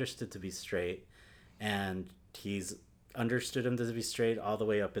he understood to be straight, and he's understood him to be straight all the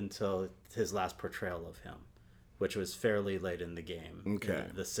way up until his last portrayal of him, which was fairly late in the game. Okay.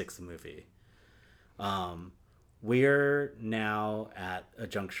 The sixth movie. We're now at a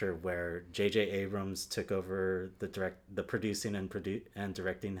juncture where J.J. Abrams took over the producing and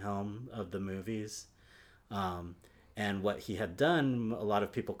directing helm of the movies. And what he had done, a lot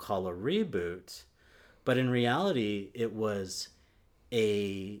of people call a reboot, but in reality, it was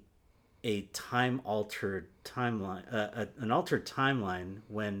a time-altered timeline, an altered timeline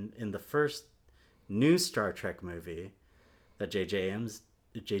when in the first new Star Trek movie that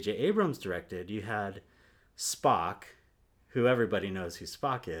J.J. Abrams directed, you had Spock, who everybody knows who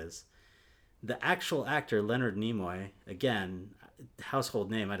Spock is. The actual actor, Leonard Nimoy, again,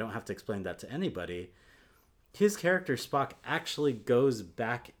 household name, I don't have to explain that to anybody. His character, Spock, actually goes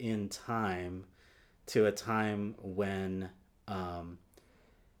back in time to a time when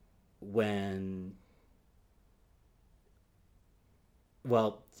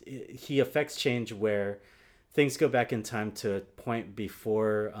he affects change where things go back in time to a point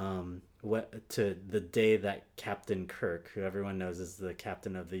before to the day that Captain Kirk, who everyone knows is the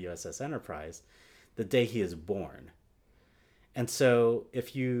captain of the USS Enterprise, the day he is born. And so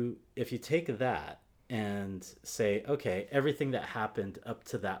if you take that and say, okay, everything that happened up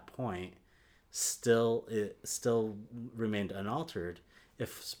to that point still remained unaltered.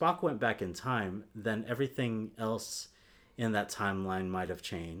 If Spock went back in time, then everything else in that timeline might have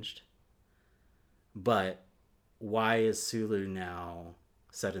changed. But why is Sulu now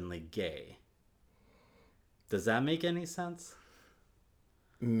suddenly gay? Does that make any sense?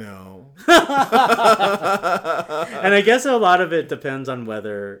 No. And I guess a lot of it depends on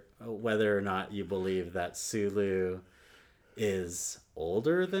whether or not you believe that Sulu is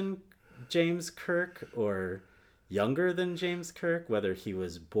older than James Kirk or younger than James Kirk, whether he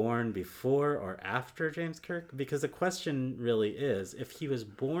was born before or after James Kirk. Because the question really is, if he was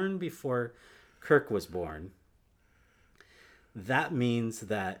born before Kirk was born, that means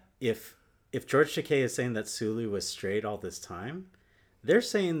that if George Takei is saying that Sulu was straight all this time, they're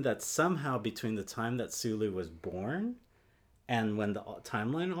saying that somehow between the time that Sulu was born and when the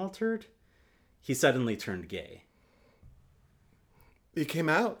timeline altered, he suddenly turned gay. He came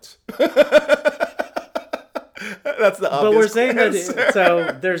out. That's the obvious But we're saying answer. that,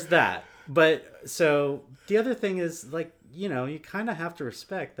 so there's that. But so the other thing is, like, you kind of have to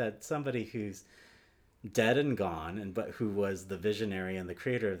respect that somebody who's dead and gone, but who was the visionary and the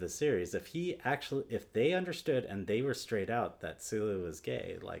creator of the series, if they understood and they were straight out that Sulu was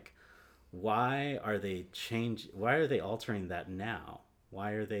gay, like, why are they altering that now?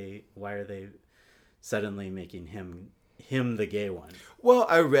 Why are they suddenly making him the gay one? Well,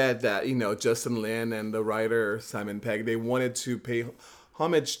 I read that, Justin Lin and the writer Simon Pegg, they wanted to pay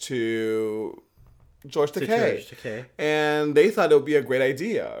homage to George Takei. And they thought it would be a great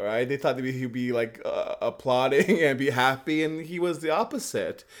idea, right? They thought that he'd be like applauding and be happy, and he was the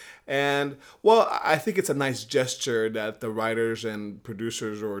opposite. And well, I think it's a nice gesture that the writers and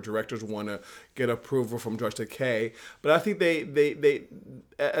producers or directors want to get approval from George Takei. But I think they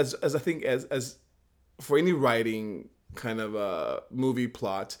as I think as for any writing kind of a movie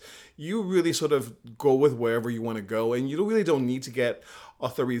plot, you really sort of go with wherever you want to go, and you really don't need to get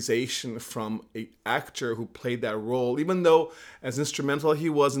authorization from an actor who played that role. Even though as instrumental he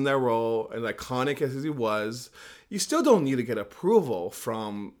was in that role and iconic as he was, you still don't need to get approval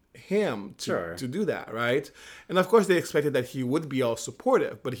from him to do that, right? And of course they expected that he would be all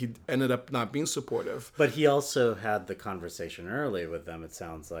supportive, but he ended up not being supportive. But he also had the conversation early with them, it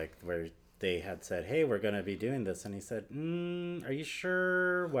sounds like, where they had said, "Hey, we're going to be doing this," and he said, "Are you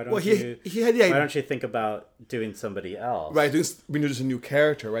sure? Why don't why don't you think about doing somebody else?" Right, introduce a new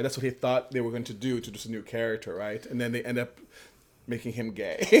character, right? That's what he thought they were going to do, to introduce a new character, right? And then they end up making him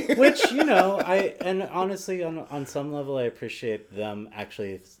gay. Which, and honestly, on some level, I appreciate them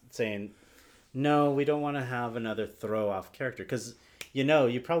actually saying, "No, we don't want to have another throw-off character," because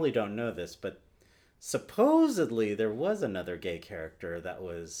you probably don't know this, but supposedly there was another gay character that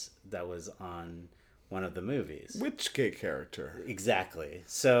was on one of the movies. Which gay character? Exactly.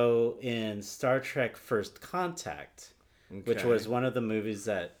 So in Star Trek First Contact, which was one of the movies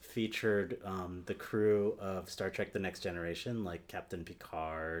that featured the crew of Star Trek The Next Generation, like Captain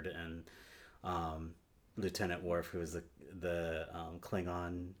Picard and Lieutenant Worf, who was the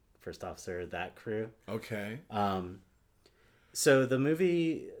Klingon first officer of that crew. Okay. So the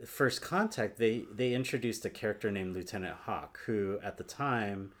movie First Contact, they introduced a character named Lieutenant Hawk, who at the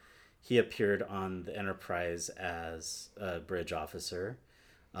time he appeared on the Enterprise as a bridge officer.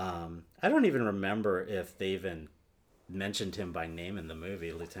 I don't even remember if they even mentioned him by name in the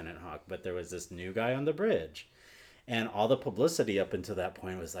movie, Lieutenant Hawk, but there was this new guy on the bridge. And all the publicity up until that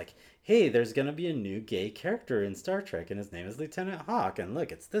point was like, hey, there's going to be a new gay character in Star Trek, and his name is Lieutenant Hawk. And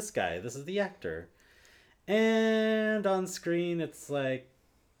look, it's this guy. This is the actor. And on screen, it's like,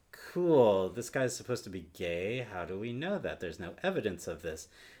 cool, this guy's supposed to be gay. How do we know that? There's no evidence of this.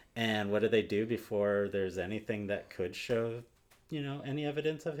 And what do they do before there's anything that could show, any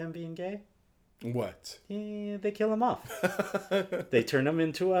evidence of him being gay? What? They kill him off. They turn him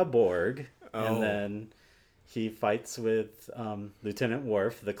into a Borg, and then he fights with Lieutenant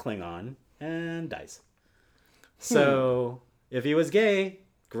Worf, the Klingon, and dies. So if he was gay,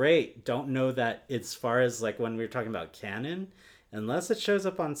 great. Don't know that as far as like when we were talking about canon, unless it shows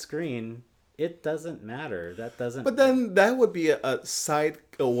up on screen, it doesn't matter. That doesn't. But then that would be a side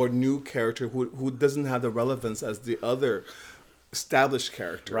or new character who doesn't have the relevance as the other established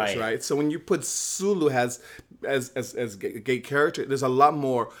characters, right? So when you put Sulu as a gay character, there's a lot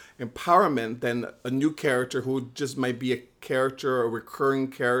more empowerment than a new character who just might be a character, a recurring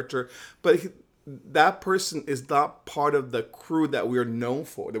character, but that person is not part of the crew that we're known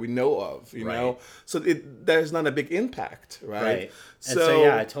for, that we know of, you know? So there's not a big impact, right? So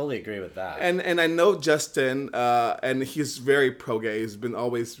yeah, I totally agree with that. And I know Justin, and he's very pro-gay. He's been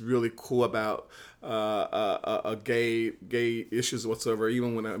always really cool about gay issues whatsoever,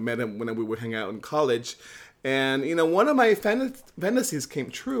 even when I met him when we would hang out in college. And, one of my fantasies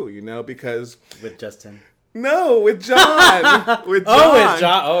came true, because... With Justin? No, with John. With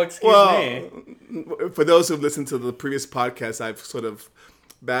John. Oh, excuse me. For those who've listened to the previous podcast, I've sort of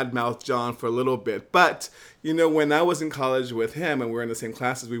badmouthed John for a little bit. But, when I was in college with him and we were in the same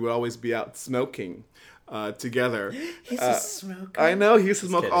classes, we would always be out smoking together. He's a smoker. I know, he used to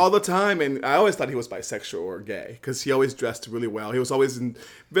smoke all the time, and I always thought he was bisexual or gay because he always dressed really well. He was always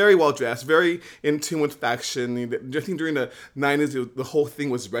very well dressed, very in tune with fashion. I think during the 90s, the whole thing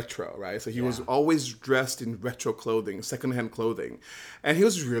was retro, right? So he was always dressed in retro clothing, secondhand clothing, and he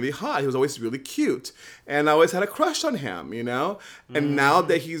was really hot. He was always really cute, and I always had a crush on him, And now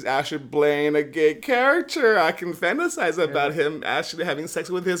that he's actually playing a gay character, I can fantasize about him actually having sex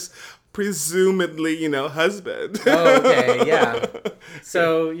with his presumably, husband. Oh, okay, yeah.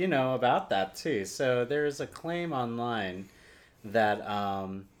 So, about that too. So there's a claim online that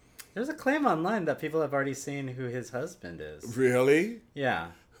people have already seen who his husband is. Really?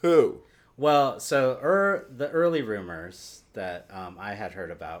 Yeah. Who? Well, so the early rumors that I had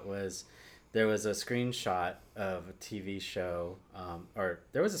heard about was there was a screenshot of a TV show, or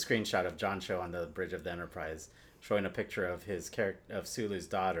there was a screenshot of John Cho on the bridge of the Enterprise showing a picture of his character, of Sulu's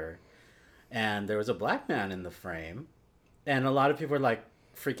daughter. And there was a black man in the frame. And a lot of people were like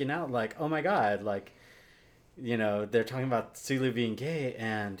freaking out, like, oh my God, like, they're talking about Sulu being gay,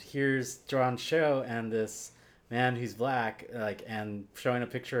 and here's John Cho and this man who's black, like, and showing a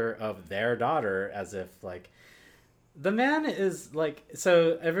picture of their daughter as if like the man is like,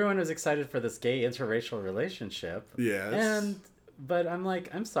 so everyone was excited for this gay interracial relationship. Yes. But I'm like,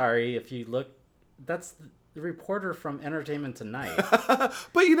 I'm sorry if you look, that's the reporter from Entertainment Tonight.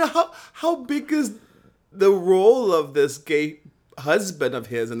 But you know how big is the role of this gay husband of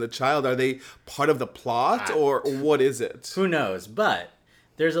his and the child? Are they part of the plot or what is it? Who knows? But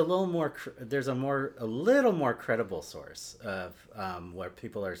there's a little more. There's a little more credible source of where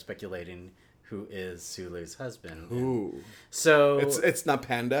people are speculating who is Sulu's husband. Ooh. So it's not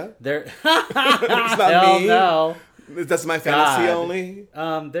Panda. There. It's not Hell me. no. That's my fantasy only.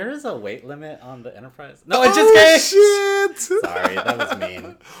 There is a weight limit on the Enterprise. No, it's just kidding. Shit. Sorry, that was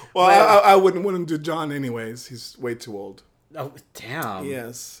mean. Well, I wouldn't want him to do John anyways. He's way too old. Oh, damn.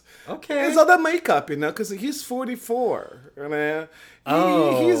 Yes. Okay. It's all that makeup, you know, because he's 44. And,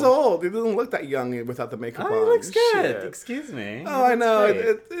 he's old. He doesn't look that young without the makeup on. He looks good. Shit. Excuse me. Oh, I know.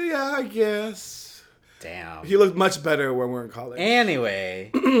 Yeah, I guess. Damn. He looked much better when we were in college. Anyway,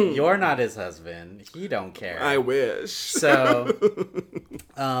 you're not his husband. He don't care. I wish. So,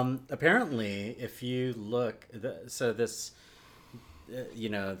 apparently, if you look, the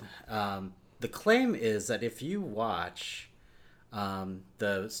claim is that if you watch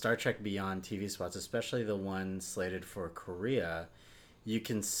the Star Trek Beyond TV spots, especially the one slated for Korea, you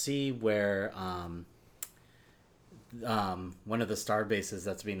can see where one of the star bases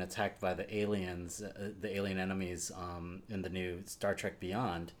that's being attacked by the aliens, the alien enemies in the new Star Trek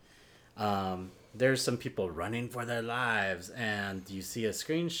Beyond, there's some people running for their lives, and you see a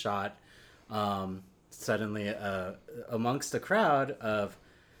screenshot suddenly amongst the crowd of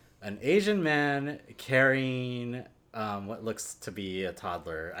an Asian man carrying what looks to be a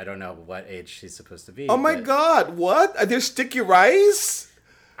toddler. I don't know what age she's supposed to be. Oh my God, what? Are there sticky rice?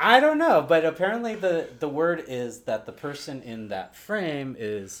 I don't know, but apparently the word is that the person in that frame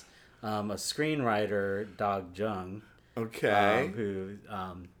is a screenwriter, Dog Jung. Okay. Who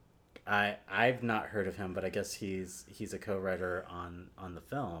I've not heard of him, but I guess he's a co-writer on the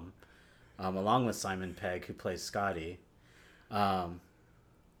film, along with Simon Pegg, who plays Scotty. And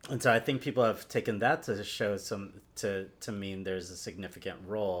so I think people have taken that to show to mean there's a significant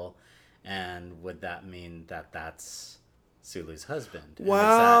role, and would that mean that that's Sulu's husband?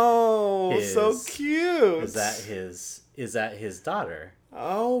 Wow, so cute. Is that his daughter?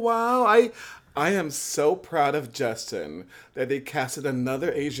 Oh wow, I am so proud of Justin that they casted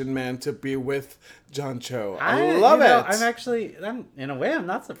another Asian man to be with John Cho. I love it. I'm in a way I'm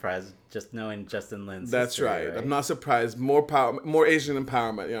not surprised just knowing Justin Lin's That's history, right. I'm not surprised. More power, more Asian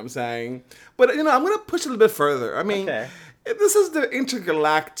empowerment. You know what I'm saying? But I'm gonna push it a little bit further. I mean. Okay. This is the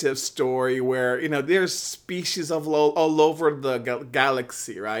intergalactic story where, there's species of all over the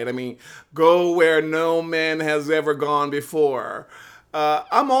galaxy, right? I mean, go where no man has ever gone before.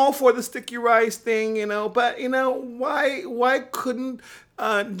 I'm all for the sticky rice thing, but, why couldn't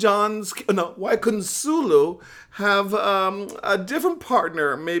why couldn't Sulu have a different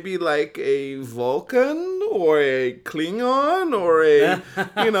partner? Maybe like a Vulcan or a Klingon or a,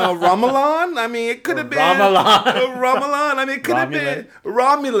 Romulan? I mean, it could have been... Romulan. I mean, it could have been...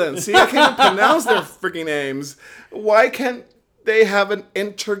 Romulan. See, I can't pronounce their freaking names. Why can't they have an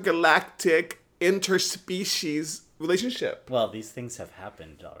intergalactic, interspecies relationship? Well, these things have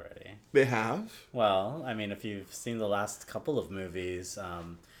happened already. They have? Well, I mean, if you've seen the last couple of movies,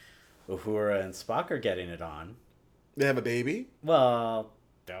 Uhura and Spock are getting it on. They have a baby? Well,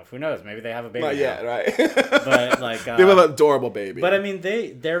 who knows? Maybe they have a baby. Not yet, right? But like, they have an adorable baby. But I mean,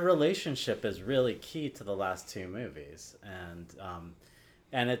 their relationship is really key to the last two movies, and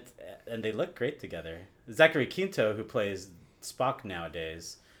they look great together. Zachary Quinto, who plays Spock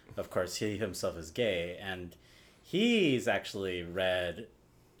nowadays, of course, he himself is gay, and he's actually read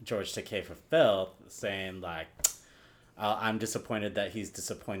George Takei for Filth, saying like, I'm disappointed that he's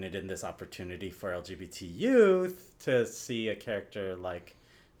disappointed in this opportunity for LGBT youth to see a character like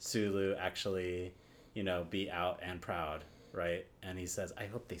Sulu actually, be out and proud, right? And he says, I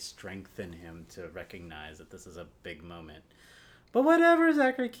hope they strengthen him to recognize that this is a big moment. But whatever,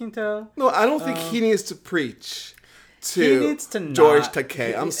 Zachary Quinto. No, I don't think he needs to preach to George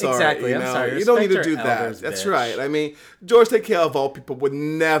Takei. I'm sorry. Exactly. I'm sorry. You don't need to do elders, that. That's bitch. right. I mean, George Takei of all people would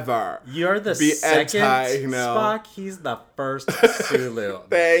never You're the be second anti, Spock. He's the first Sulu.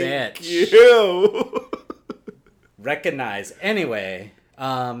 Thank bitch. you. Recognize. Anyway,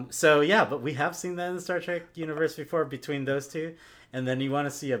 but we have seen that in the Star Trek universe before between those two. And then you want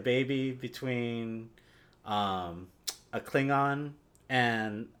to see a baby between a Klingon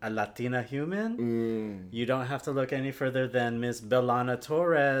and a Latina human, you don't have to look any further than Miss Belana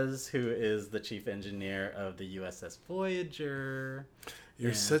Torres, who is the chief engineer of the USS Voyager.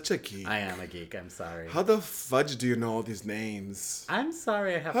 You're such a geek. I am a geek. I'm sorry. How the fudge do you know all these names? I'm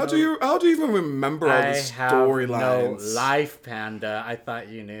sorry. I have How do you even remember all the storylines? No life, Panda. I thought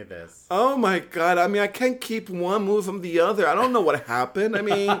you knew this. Oh my god! I mean, I can't keep one move from the other. I don't know what happened. I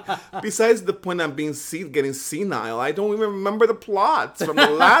mean, besides the point I'm getting senile, I don't even remember the plots from the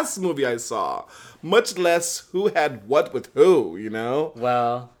last movie I saw. Much less who had what with who. You know.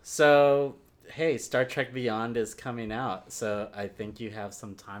 Well, so. Hey, Star Trek Beyond is coming out, so I think you have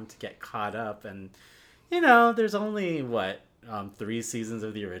some time to get caught up. And, there's only, 3 seasons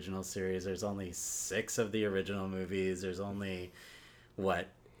of the original series. There's only 6 of the original movies. There's only,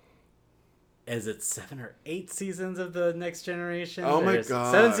 is it 7 or 8 seasons of the Next Generation? Oh my god.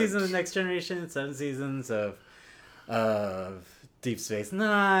 7 seasons of Next Generation, 7 seasons of Deep Space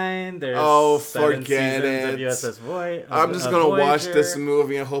Nine. There's 7 forget seasons it. of USS Voyager. I'm just gonna watch this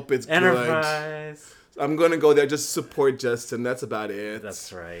movie and hope it's Enterprise. good. I'm gonna go there just to support Justin. That's about it.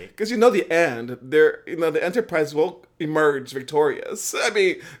 That's right. Because the end. The Enterprise will emerge victorious. I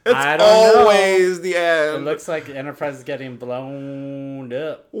mean, it's always the end. It looks like Enterprise is getting blown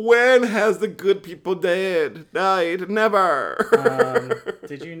up. When has the good people died? Never.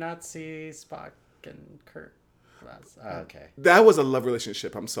 Did you not see Spock and Kirk? Okay. That was a love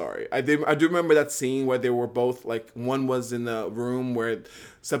relationship. I'm sorry. I do remember that scene where they were both one was in the room where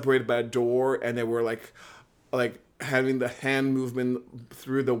separated by a door, and they were like having the hand movement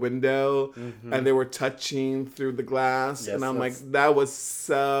through the window, and they were touching through the glass, and I'm like, that was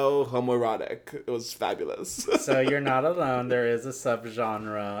so homoerotic. It was fabulous. So you're not alone. There is a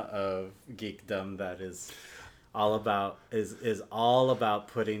subgenre of geekdom that is all about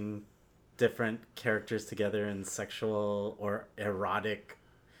putting different characters together in sexual or erotic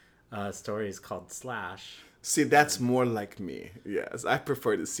stories called slash. See, that's more like me. Yes, I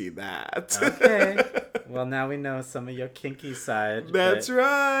prefer to see that. Okay. Well, now we know some of your kinky side. That's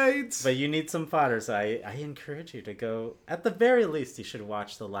right. But you need some fodder, so I encourage you to go. At the very least, you should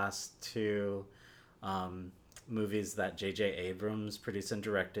watch the last 2 movies that J.J. Abrams produced and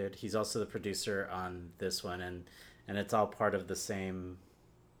directed. He's also the producer on this one, and it's all part of the same.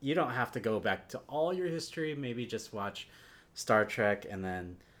 You don't have to go back to all your history. Maybe just watch Star Trek and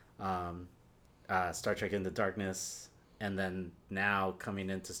then Star Trek Into Darkness. And then now coming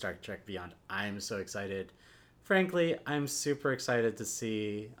into Star Trek Beyond. I'm so excited. Frankly, I'm super excited to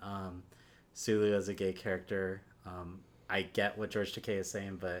see Sulu as a gay character. I get what George Takei is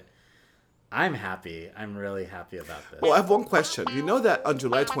saying, but I'm happy. I'm really happy about this. Well, I have one question. You know that on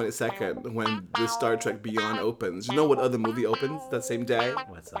July 22nd, when this Star Trek Beyond opens, you know what other movie opens that same day?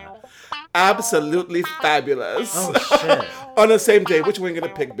 What's that? Absolutely Fabulous. Oh, shit. On the same day. Which one are you going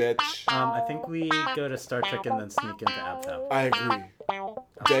to pick, bitch? I think we go to Star Trek and then sneak into AbFab. I agree.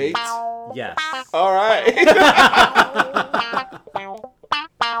 Date? Yes. All right.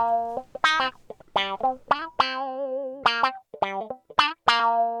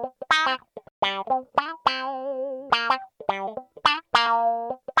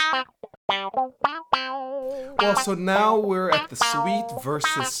 Well, so now we're at the sweet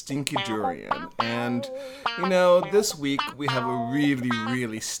versus stinky durian. And, this week we have a really,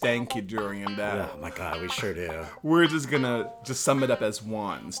 really stanky durian that... Oh, my God, we sure do. We're just going to sum it up as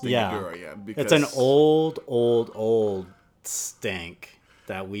one stinky durian. It's Because an old stink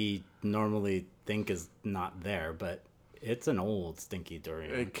that we normally think is not there, but... It's an old stinky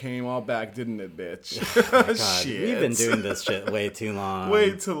durian. It came all back, didn't it, bitch? Oh my God, shit. We've been doing this shit way too long.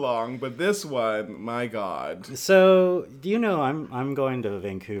 Way too long, but this one, my God. So, I'm going to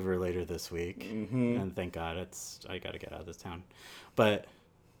Vancouver later this week, and thank God I got to get out of this town. But,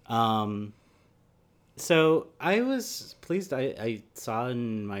 so I was pleased. I saw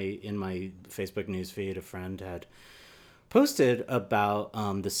in my Facebook newsfeed a friend had posted about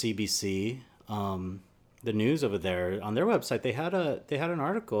the CBC. The news over there on their website, they had an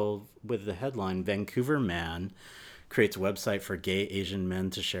article with the headline "Vancouver Man creates website for gay Asian men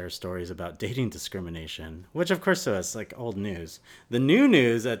to share stories about dating discrimination," which of course to us like old news. The new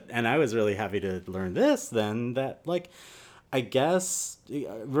news, and I was really happy to learn this then, that I guess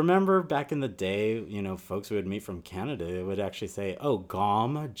remember back in the day, folks who would meet from Canada would actually say, "Oh,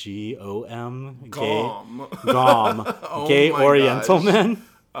 GOM, GOM, GOM, GOM, gay Oriental men."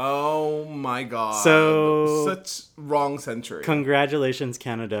 Oh my God. So such wrong century. Congratulations,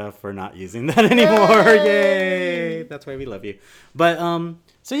 Canada, for not using that anymore. Yay! That's why we love you. But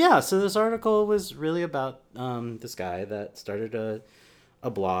so this article was really about this guy that started a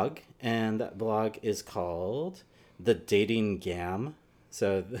blog, and that blog is called The Dating Gam.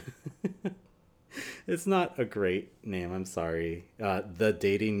 So it's not a great name. I'm sorry.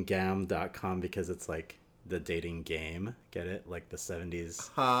 Thedatinggam.com, because it's like the dating game. Get it? Like the 70s.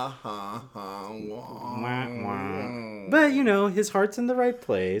 Ha ha ha. Wah, wah. But, his heart's in the right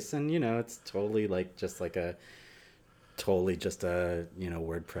place. And, it's totally like just like a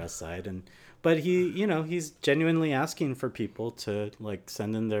WordPress site. But he's genuinely asking for people to like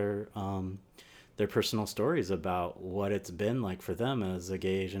send in their personal stories about what it's been like for them as a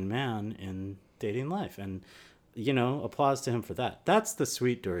gay Asian man in dating life. And, applause to him for that. That's the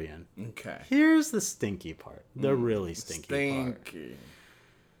sweet durian. Okay. Here's the stinky part. The really stinky part.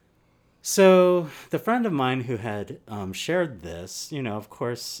 So the friend of mine who had shared this, of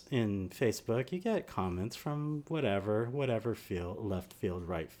course, in Facebook, you get comments from whatever field, left field,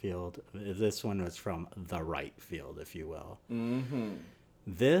 right field. This one was from the right field, if you will. Mm-hmm.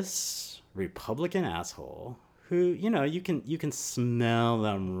 This Republican asshole who, you can smell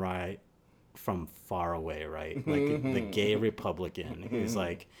them right from far away, right? Like the gay Republican who's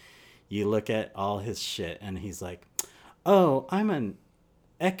like, you look at all his shit and he's like, oh, I'm an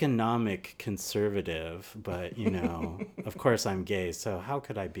economic conservative, but of course I'm gay, so how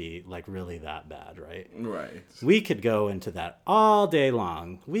could I be like really that bad, right? Right. We could go into that all day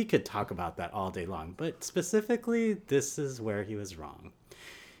long. We could talk about that all day long, but specifically, this is where he was wrong.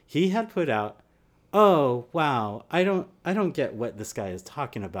 He had put out, oh wow, I don't get what this guy is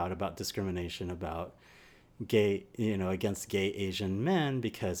talking about discrimination about gay, against gay Asian men,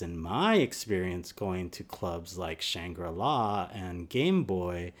 because in my experience going to clubs like Shangri-La and Game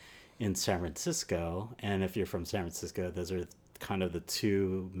Boy in San Francisco, and if you're from San Francisco, those are kind of the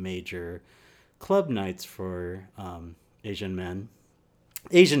two major club nights for Asian men,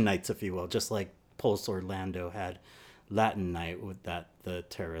 Asian nights, if you will, just like Pulse Orlando had Latin night that the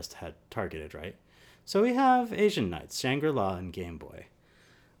terrorist had targeted, right? So we have Asian nights, Shangri-La and Game Boy.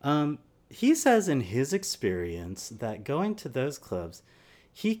 He says in his experience that going to those clubs,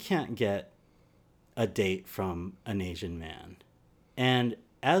 he can't get a date from an Asian man. And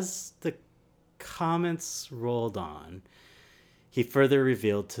as the comments rolled on, he further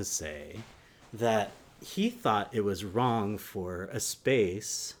revealed to say that he thought it was wrong for a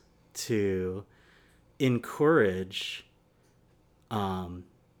space to encourage the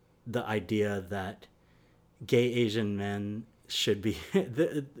idea that gay Asian men should be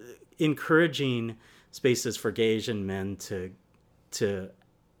encouraging spaces for gay Asian men to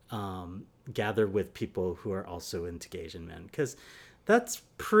gather with people who are also into gay Asian men, because that's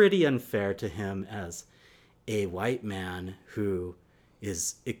pretty unfair to him as a white man who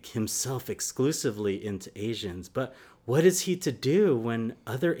is himself exclusively into Asians. But what is he to do when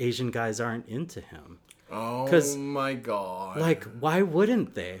other Asian guys aren't into him? Oh my God. Like, why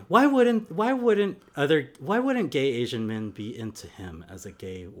wouldn't they? Why wouldn't gay Asian men be into him as a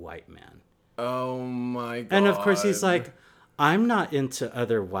gay white man? Oh my God. And of course he's like, I'm not into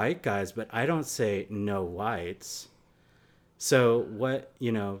other white guys, but I don't say no whites. So what,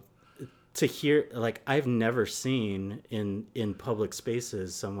 to hear, like, I've never seen in public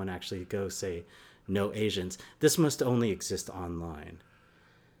spaces someone actually go say no Asians. This must only exist online.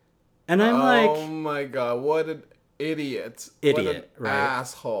 And I'm like, oh my God, what an idiot. What an right?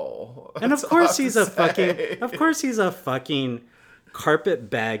 Asshole. And of course he's a fucking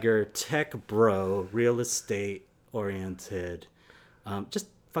carpetbagger, tech bro, real estate oriented, just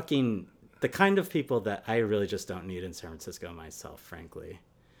fucking the kind of people that I really just don't need in San Francisco myself, frankly.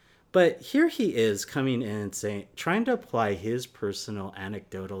 But here he is coming in and trying to apply his personal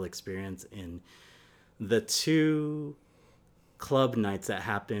anecdotal experience in the two club nights that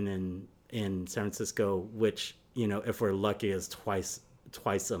happen in San Francisco, which, if we're lucky, is twice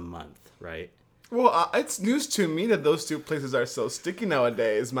a month, right? Well, it's news to me that those two places are so sticky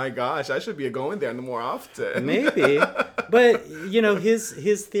nowadays. My gosh, I should be going there more often. Maybe. But,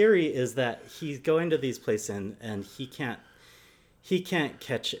 his theory is that he's going to these places and he can't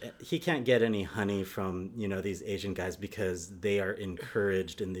get any honey from, these Asian guys because they are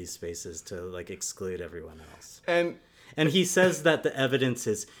encouraged in these spaces to like exclude everyone else. And he says that the evidence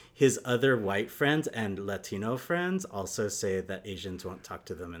is his other white friends and Latino friends also say that Asians won't talk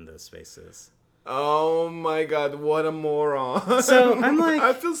to them in those spaces. Oh my God, what a moron. So I'm like,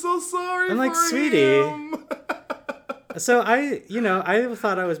 I feel so sorry. I'm like, sweetie. him. So I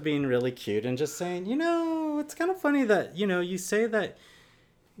thought I was being really cute and just saying, it's kind of funny that, you say that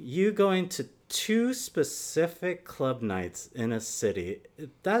you going to two specific club nights in a city,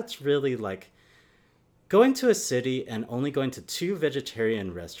 that's really like going to a city and only going to two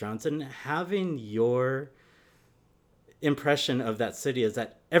vegetarian restaurants and having your impression of that city is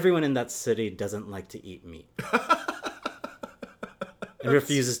that everyone in that city doesn't like to eat meat. and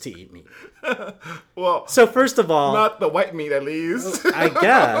refuses to eat meat. Well, So first of all, not the white meat, at least. I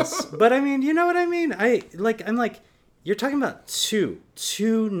guess, but I mean, you know what I mean? I'm like, you're talking about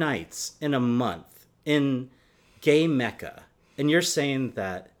two nights in a month in gay Mecca, and you're saying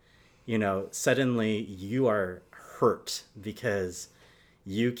that, suddenly you are hurt because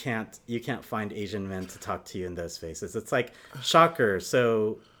you can't find Asian men to talk to you in those spaces. It's like, shocker.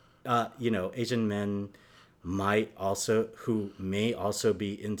 So, Asian men who may also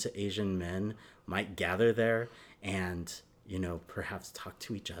be into Asian men might gather there and, perhaps talk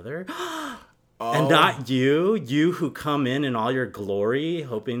to each other. And not you who come in all your glory,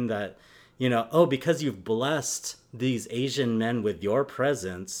 hoping that, because you've blessed these Asian men with your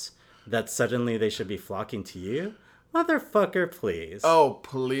presence, that suddenly they should be flocking to you. Motherfucker, please. Oh,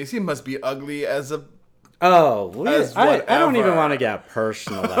 please. He must be ugly as a... Oh, I don't even want to get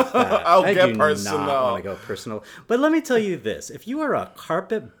personal like that. I do not want to go personal. But let me tell you this. If you are a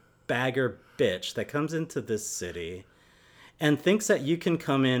carpetbagger bitch that comes into this city and thinks that you can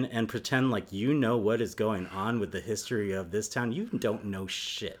come in and pretend like you know what is going on with the history of this town, you don't know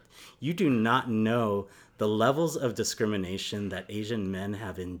shit. You do not know the levels of discrimination that Asian men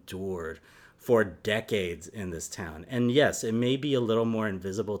have endured for decades in this town. And yes, it may be a little more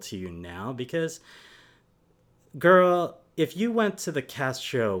invisible to you now because, girl, if you went to the cast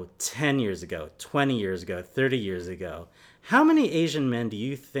show 10 years ago, 20 years ago, 30 years ago, how many Asian men do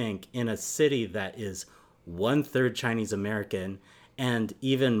you think in a city that is 1/3 Chinese American and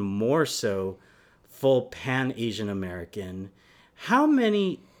even more so full Pan-Asian American, how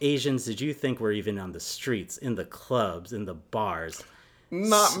many Asians did you think were even on the streets, in the clubs, in the bars?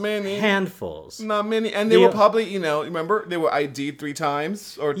 Not many. Handfuls. Not many. And they were probably, remember, they were ID'd 3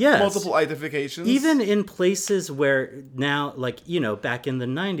 times or multiple identifications. Even in places where now, back in the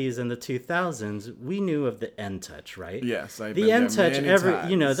 90s and the 2000s, we knew of the N-Touch, right? Yes, I've the been N-Touch, there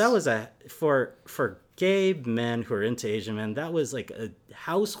many times. that was for gay men who are into Asian men, that was like a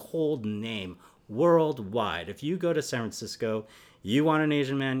household name worldwide. If you go to San Francisco, you want an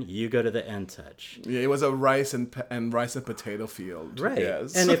Asian man, you go to the N-Touch. Yeah, it was a rice and potato field. Right.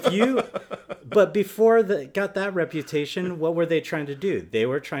 Yes. And but before got that reputation, what were they trying to do? They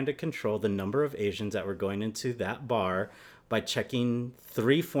were trying to control the number of Asians that were going into that bar by checking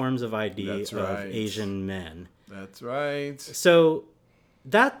 3 forms of ID of Asian men. That's right. So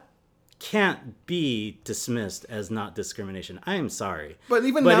that can't be dismissed as not discrimination. I am sorry. But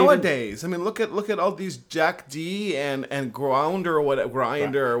nowadays, look at all these Jack D and Grinder or whatever.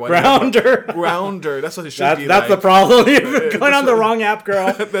 Grounder. That's what it should be. That's the problem. You're going on the wrong app,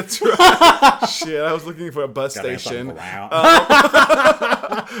 girl. That's right. Shit, I was looking for a bus station.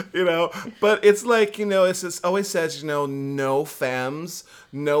 But it's like, it always says, no femmes,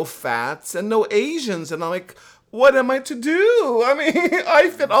 no fats, and no Asians. And I'm like, what am I to do? I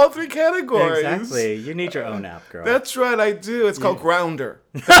fit all 3 categories. Exactly. You need your own app, girl. That's right, I do. It's called Grounder.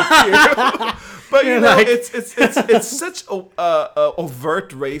 But it's such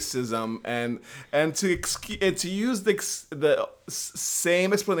overt racism, and to use the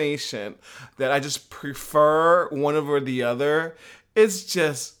same explanation that I just prefer one over the other, it's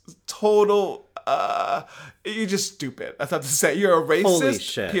just total. You're just stupid. That's not to say. You're a racist. Holy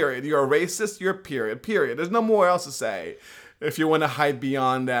shit. Period. You're a racist. You're period. There's no more else to say if you want to hide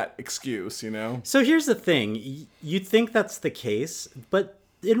beyond that excuse, So here's the thing. You think that's the case, but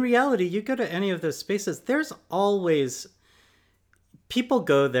in reality, you go to any of those spaces, there's always... People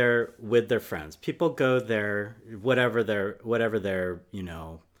go there with their friends. People go there, whatever their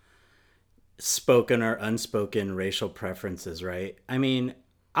spoken or unspoken racial preferences, right?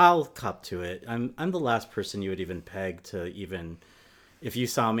 I'll cop to it. I'm the last person you would even peg to even, if you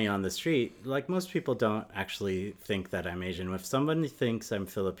saw me on the street, like most people don't actually think that I'm Asian. If somebody thinks I'm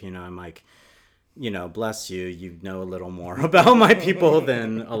Filipino, I'm like, bless you, you know a little more about my people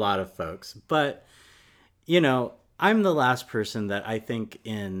than a lot of folks. But, I'm the last person that I think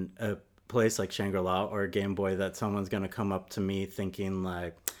in a place like Shangri-La or Game Boy that someone's going to come up to me thinking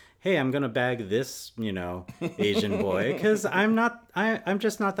like, hey, I'm going to bag this, Asian boy, because I'm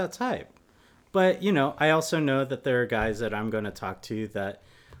just not that type. But, I also know that there are guys that I'm going to talk to that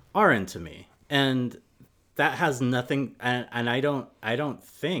are into me. And that has nothing, and I don't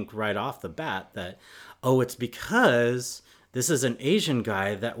think right off the bat that, it's because this is an Asian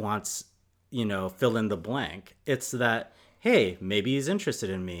guy that wants, fill in the blank. It's that, hey, maybe he's interested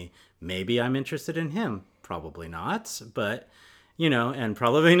in me. Maybe I'm interested in him. Probably not, but... and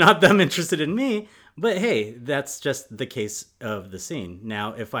probably not them interested in me, but hey, that's just the case of the scene.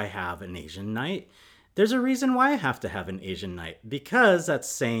 Now, if I have an Asian night, there's a reason why I have to have an Asian night, because that's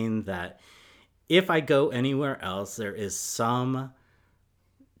saying that if I go anywhere else, there is some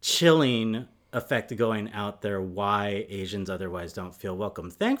chilling effect going out there why Asians otherwise don't feel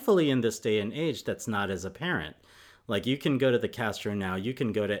welcome. Thankfully, in this day and age, that's not as apparent. Like, you can go to the Castro now, you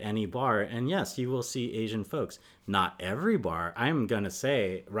can go to any bar, and yes, you will see Asian folks. Not every bar. I'm going to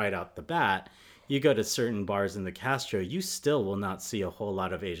say right out the bat, you go to certain bars in the Castro, you still will not see a whole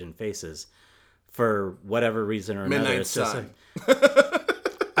lot of Asian faces for whatever reason or another. Midnight It's just Sun.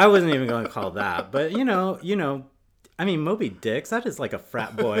 I wasn't even going to call that, but I mean, Moby Dicks, that is like a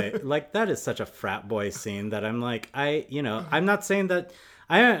frat boy. Like, that is such a frat boy scene that I'm like, I'm not saying that,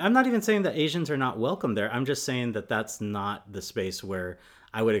 I'm not even saying that Asians are not welcome there. I'm just saying that that's not the space where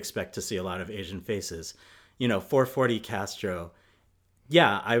I would expect to see a lot of Asian faces. 440 Castro.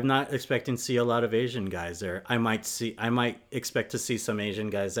 Yeah, I'm not expecting to see a lot of Asian guys there. I might expect to see some Asian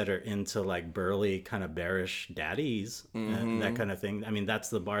guys that are into like burly, kind of bearish daddies, and that kind of thing. I mean, that's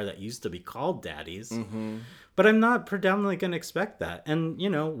the bar that used to be called Daddies. Mm-hmm. But I'm not predominantly going to expect that. And,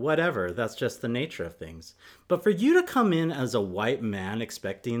 whatever. That's just the nature of things. But for you to come in as a white man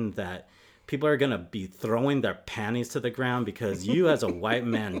expecting that people are going to be throwing their panties to the ground because you as a white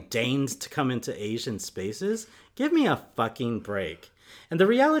man deigned to come into Asian spaces, give me a fucking break. And the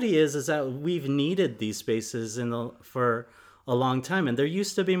reality is that we've needed these spaces for a long time, and there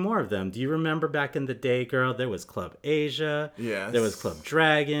used to be more of them. Do you remember back in the day, girl? There was Club Asia. Yes. There was Club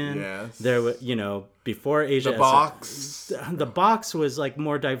Dragon. Yes. There was, before Asia. The Box. The Box was like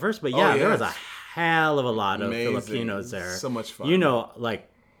more diverse, but yeah, there was a hell of a lot of Amazing. Filipinos there. So much fun.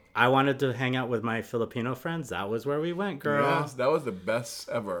 I wanted to hang out with my Filipino friends. That was where we went, girl. Yes, that was the best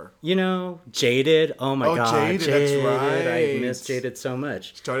ever. Jaded. Oh my God, Jaded. That's right. I miss Jaded so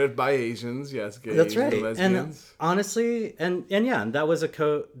much. Started by Asians, yes, gay. That's Asians right. and lesbians. And honestly, and that was a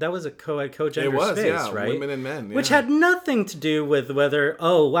co-ed, co-gender It was, space, yeah, right? women and men, yeah. Which had nothing to do with whether,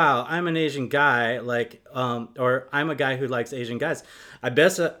 oh wow, I'm an Asian guy, or I'm a guy who likes Asian guys. I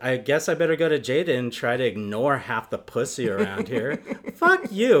guess I better go to Jada and try to ignore half the pussy around here.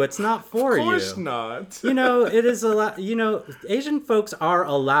 Fuck you. It's not for you. Of course not. It is a lot. Asian folks are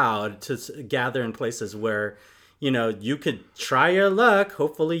allowed to gather in places where, you could try your luck.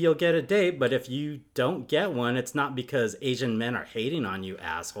 Hopefully you'll get a date. But if you don't get one, it's not because Asian men are hating on you,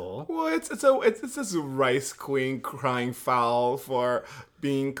 asshole. Well, it's this rice queen crying foul for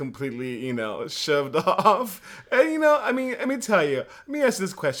being completely, shoved off. And, let me tell you, let me ask you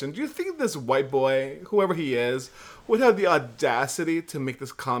this question. Do you think this white boy, whoever he is, would have the audacity to make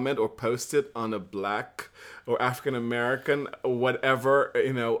this comment or post it on a black or African American, whatever,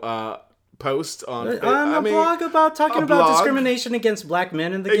 post on a blog about talking about discrimination against black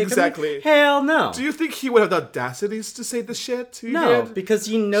men in the gay community? Hell no. Do you think he would have the audacities to say the shit? No, because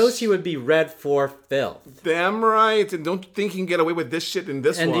he knows he would be read for filth. Damn right. And don't think he can get away with this shit in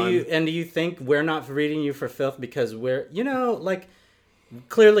this one. Do you think we're not reading you for filth because we're,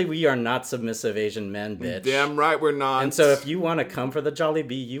 clearly we are not submissive Asian men, bitch. Damn right we're not. And so if you want to come for the Jolly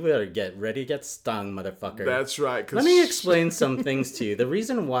Bee, you better get ready to get stung, motherfucker. That's right. Let me explain some things to you. The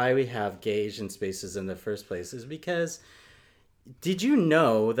reason why we have gay Asian spaces in the first place is because, did you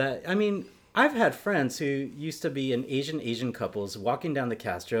know that, I've had friends who used to be in Asian couples walking down the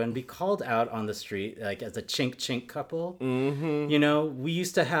Castro and be called out on the street like as a chink couple. Mm-hmm. We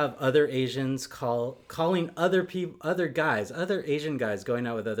used to have other Asians calling other Asian guys going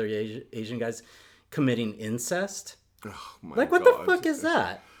out with other Asian guys committing incest. Oh my like what God. The fuck is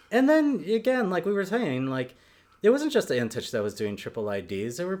that? And then again, like we were saying, like it wasn't just the InTouch that was doing triple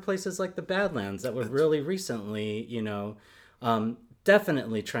IDs. There were places like the Badlands that were really recently,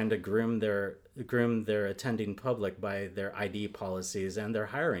 definitely trying to groom their attending public by their ID policies and their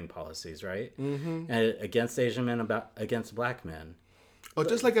hiring policies, right? Mm-hmm. And against Asian men, against black men. Oh,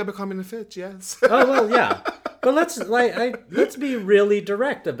 just like Abercrombie & Fitch, yes. Oh well, yeah. But let's be really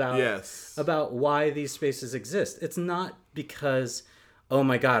direct about why these spaces exist. It's not because, oh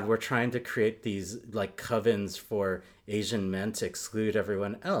my God, we're trying to create these like covens for Asian men to exclude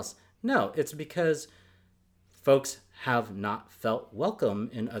everyone else. No, it's because folks have not felt welcome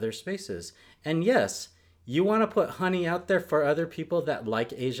in other spaces. And yes, you want to put honey out there for other people that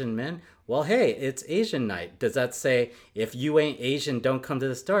like Asian men? Well, hey, it's Asian night. Does that say, if you ain't Asian, don't come to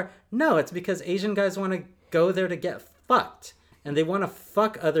the store? No, it's because Asian guys want to go there to get fucked. And they want to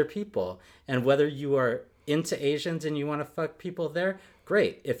fuck other people. And whether you are into Asians and you want to fuck people there,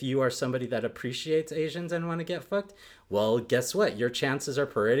 great. If you are somebody that appreciates Asians and want to get fucked, well, guess what? Your chances are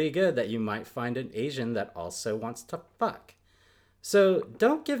pretty good that you might find an Asian that also wants to fuck. So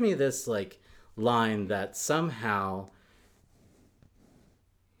don't give me this like line that somehow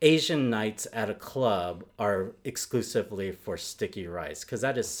Asian nights at a club are exclusively for sticky rice, because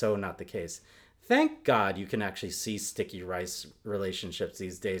that is so not the case. Thank God you can actually see sticky rice relationships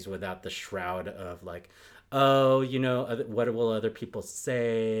these days without the shroud of like, oh, what will other people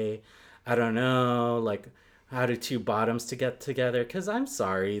say? I don't know, like, how do two bottoms to get together? Because I'm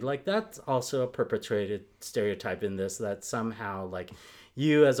sorry, like, that's also a perpetrated stereotype in this, that somehow, like,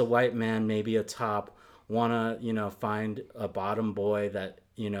 you as a white man, maybe a top, want to, find a bottom boy that,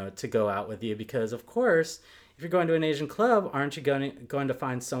 to go out with you. Because, of course, if you're going to an Asian club, aren't you going to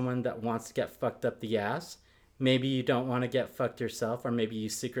find someone that wants to get fucked up the ass? Maybe you don't want to get fucked yourself, or maybe you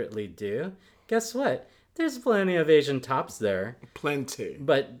secretly do. Guess what? There's plenty of Asian tops there. Plenty.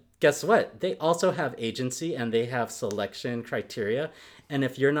 But guess what? They also have agency and they have selection criteria. And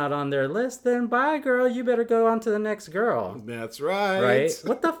if you're not on their list, then bye, girl. You better go on to the next girl. That's right. Right?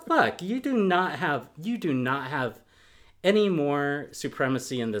 What the fuck? You do not have any more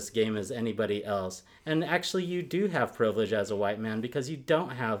supremacy in this game as anybody else. And actually, you do have privilege as a white man, because you don't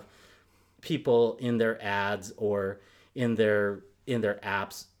have people in their ads or in their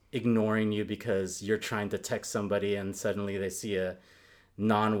apps ignoring you because you're trying to text somebody and suddenly they see a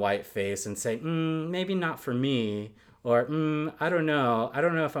non-white face and say, maybe not for me, or I don't know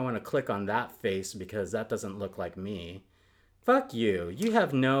if I want to click on that face because that doesn't look like me. Fuck you. You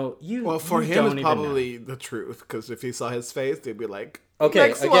have no... Well, for him, it's probably the truth, because if he saw his face, they'd be like, okay,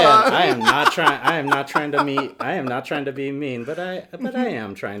 next again, one. I am not trying to be mean, but I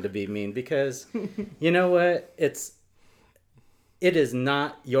am trying to be mean, because you know what? It is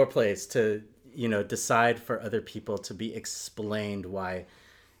not your place to, decide for other people to be explained why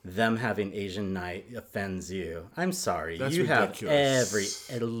them having Asian night offends you. I'm sorry. That's you ridiculous.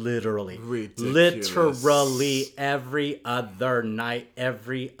 have literally every other night,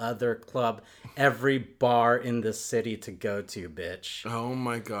 every other club, every bar in the city to go to, bitch. Oh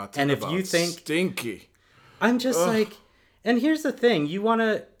my God. And if you think stinky, I'm just like, and here's the thing, you want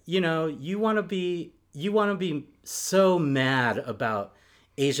to be so mad about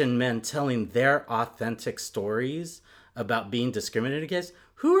Asian men telling their authentic stories about being discriminated against.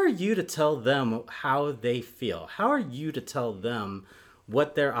 Who are you to tell them how they feel? How are you to tell them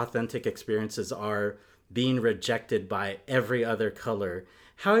what their authentic experiences are being rejected by every other color?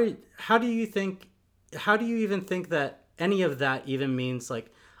 How do you even think that any of that even means,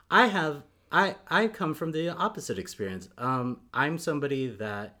 like, I come from the opposite experience. I'm somebody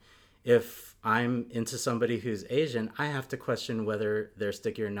that if I'm into somebody who's Asian, I have to question whether they're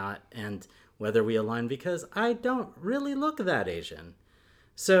sticky or not and whether we align, because I don't really look that Asian.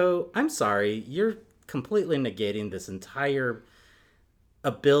 So I'm sorry, you're completely negating this entire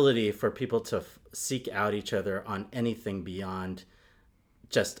ability for people to seek out each other on anything beyond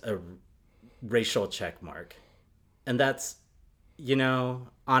just a racial check mark. And that's,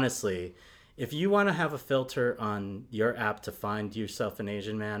 honestly, if you want to have a filter on your app to find yourself an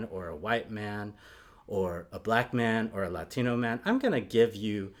Asian man or a white man or a black man or a Latino man, I'm going to give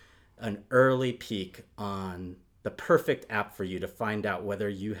you an early peek on the perfect app for you to find out whether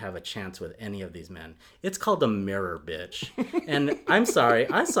you have a chance with any of these men. It's called a mirror, bitch. And I'm sorry,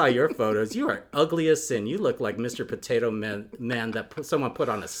 I saw your photos. You are ugly as sin. You look like Mr. Potato Man that someone put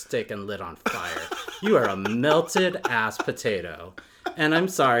on a stick and lit on fire. You are a melted ass potato. And I'm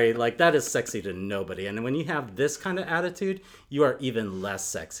sorry, like, that is sexy to nobody. And when you have this kind of attitude, you are even less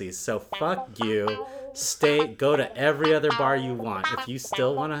sexy. So fuck you. Go to every other bar you want. If you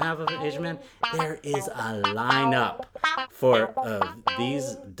still want to have an Asian man, there is a lineup for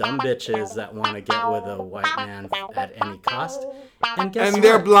these dumb bitches that want to get with a white man at any cost. And guess what?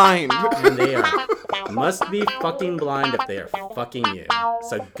 They're blind. And they must be fucking blind if they are fucking you.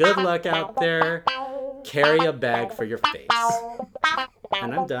 So good luck out there. Carry a bag for your face.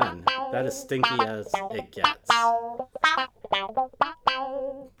 And I'm done. That is stinky as it gets.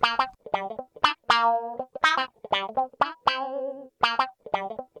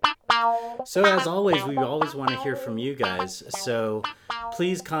 So as always, we always want to hear from you guys. So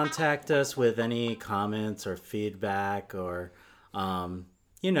please contact us with any comments or feedback or,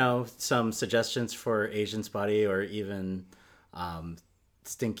 some suggestions for Asian Spotty or even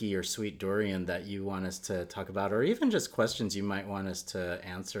stinky or sweet durian that you want us to talk about, or even just questions you might want us to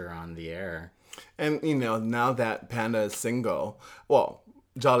answer on the air. And, now that Panda is single, well,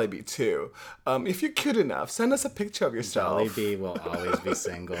 Jollibee too, if you're cute enough, send us a picture of yourself. Jollibee will always be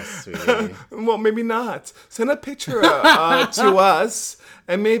single, sweetie. Well, maybe not. Send a picture to us,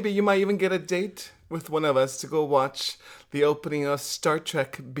 and maybe you might even get a date with one of us to go watch the opening of Star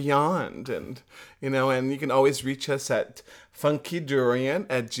Trek Beyond. And, and you can always reach us at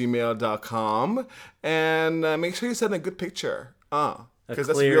funkydurian@gmail.com. And make sure you send a good picture. Because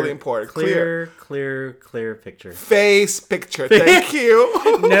that's really important. Clear picture. Face picture. Thank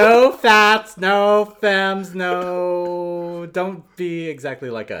you. No fats, no femmes, no. Don't be exactly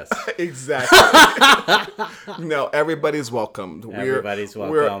like us. Exactly. No, everybody's welcomed. Everybody's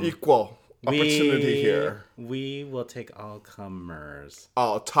welcome. We're equal opportunity here. We will take all comers.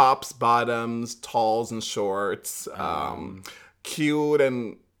 All tops, bottoms, talls and shorts, cute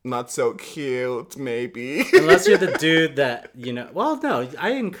and not so cute, maybe. Unless you're the dude that, well, no,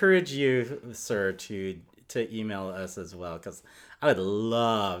 I encourage you, sir, to email us as well, because I would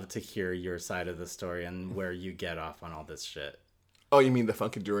love to hear your side of the story and where you get off on all this shit. Oh, you mean the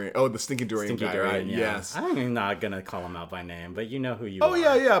funky durian? Oh, the stinky durian guy, right? Yeah. Yes. I'm not going to call him out by name, but you know who you are. Oh,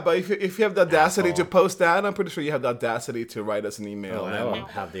 yeah. But if you have the audacity to post that, I'm pretty sure you have the audacity to write us an email. Oh, I will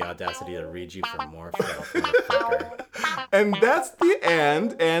have the audacity to read you for more filth, motherfucker. And that's the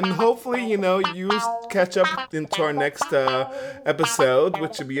end. And hopefully, you catch up into our next episode,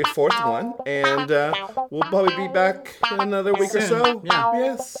 which should be a fourth one. And we'll probably be back in another week or so. Yeah.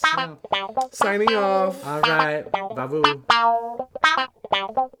 Yes. Yeah. Signing off. All right. Babu.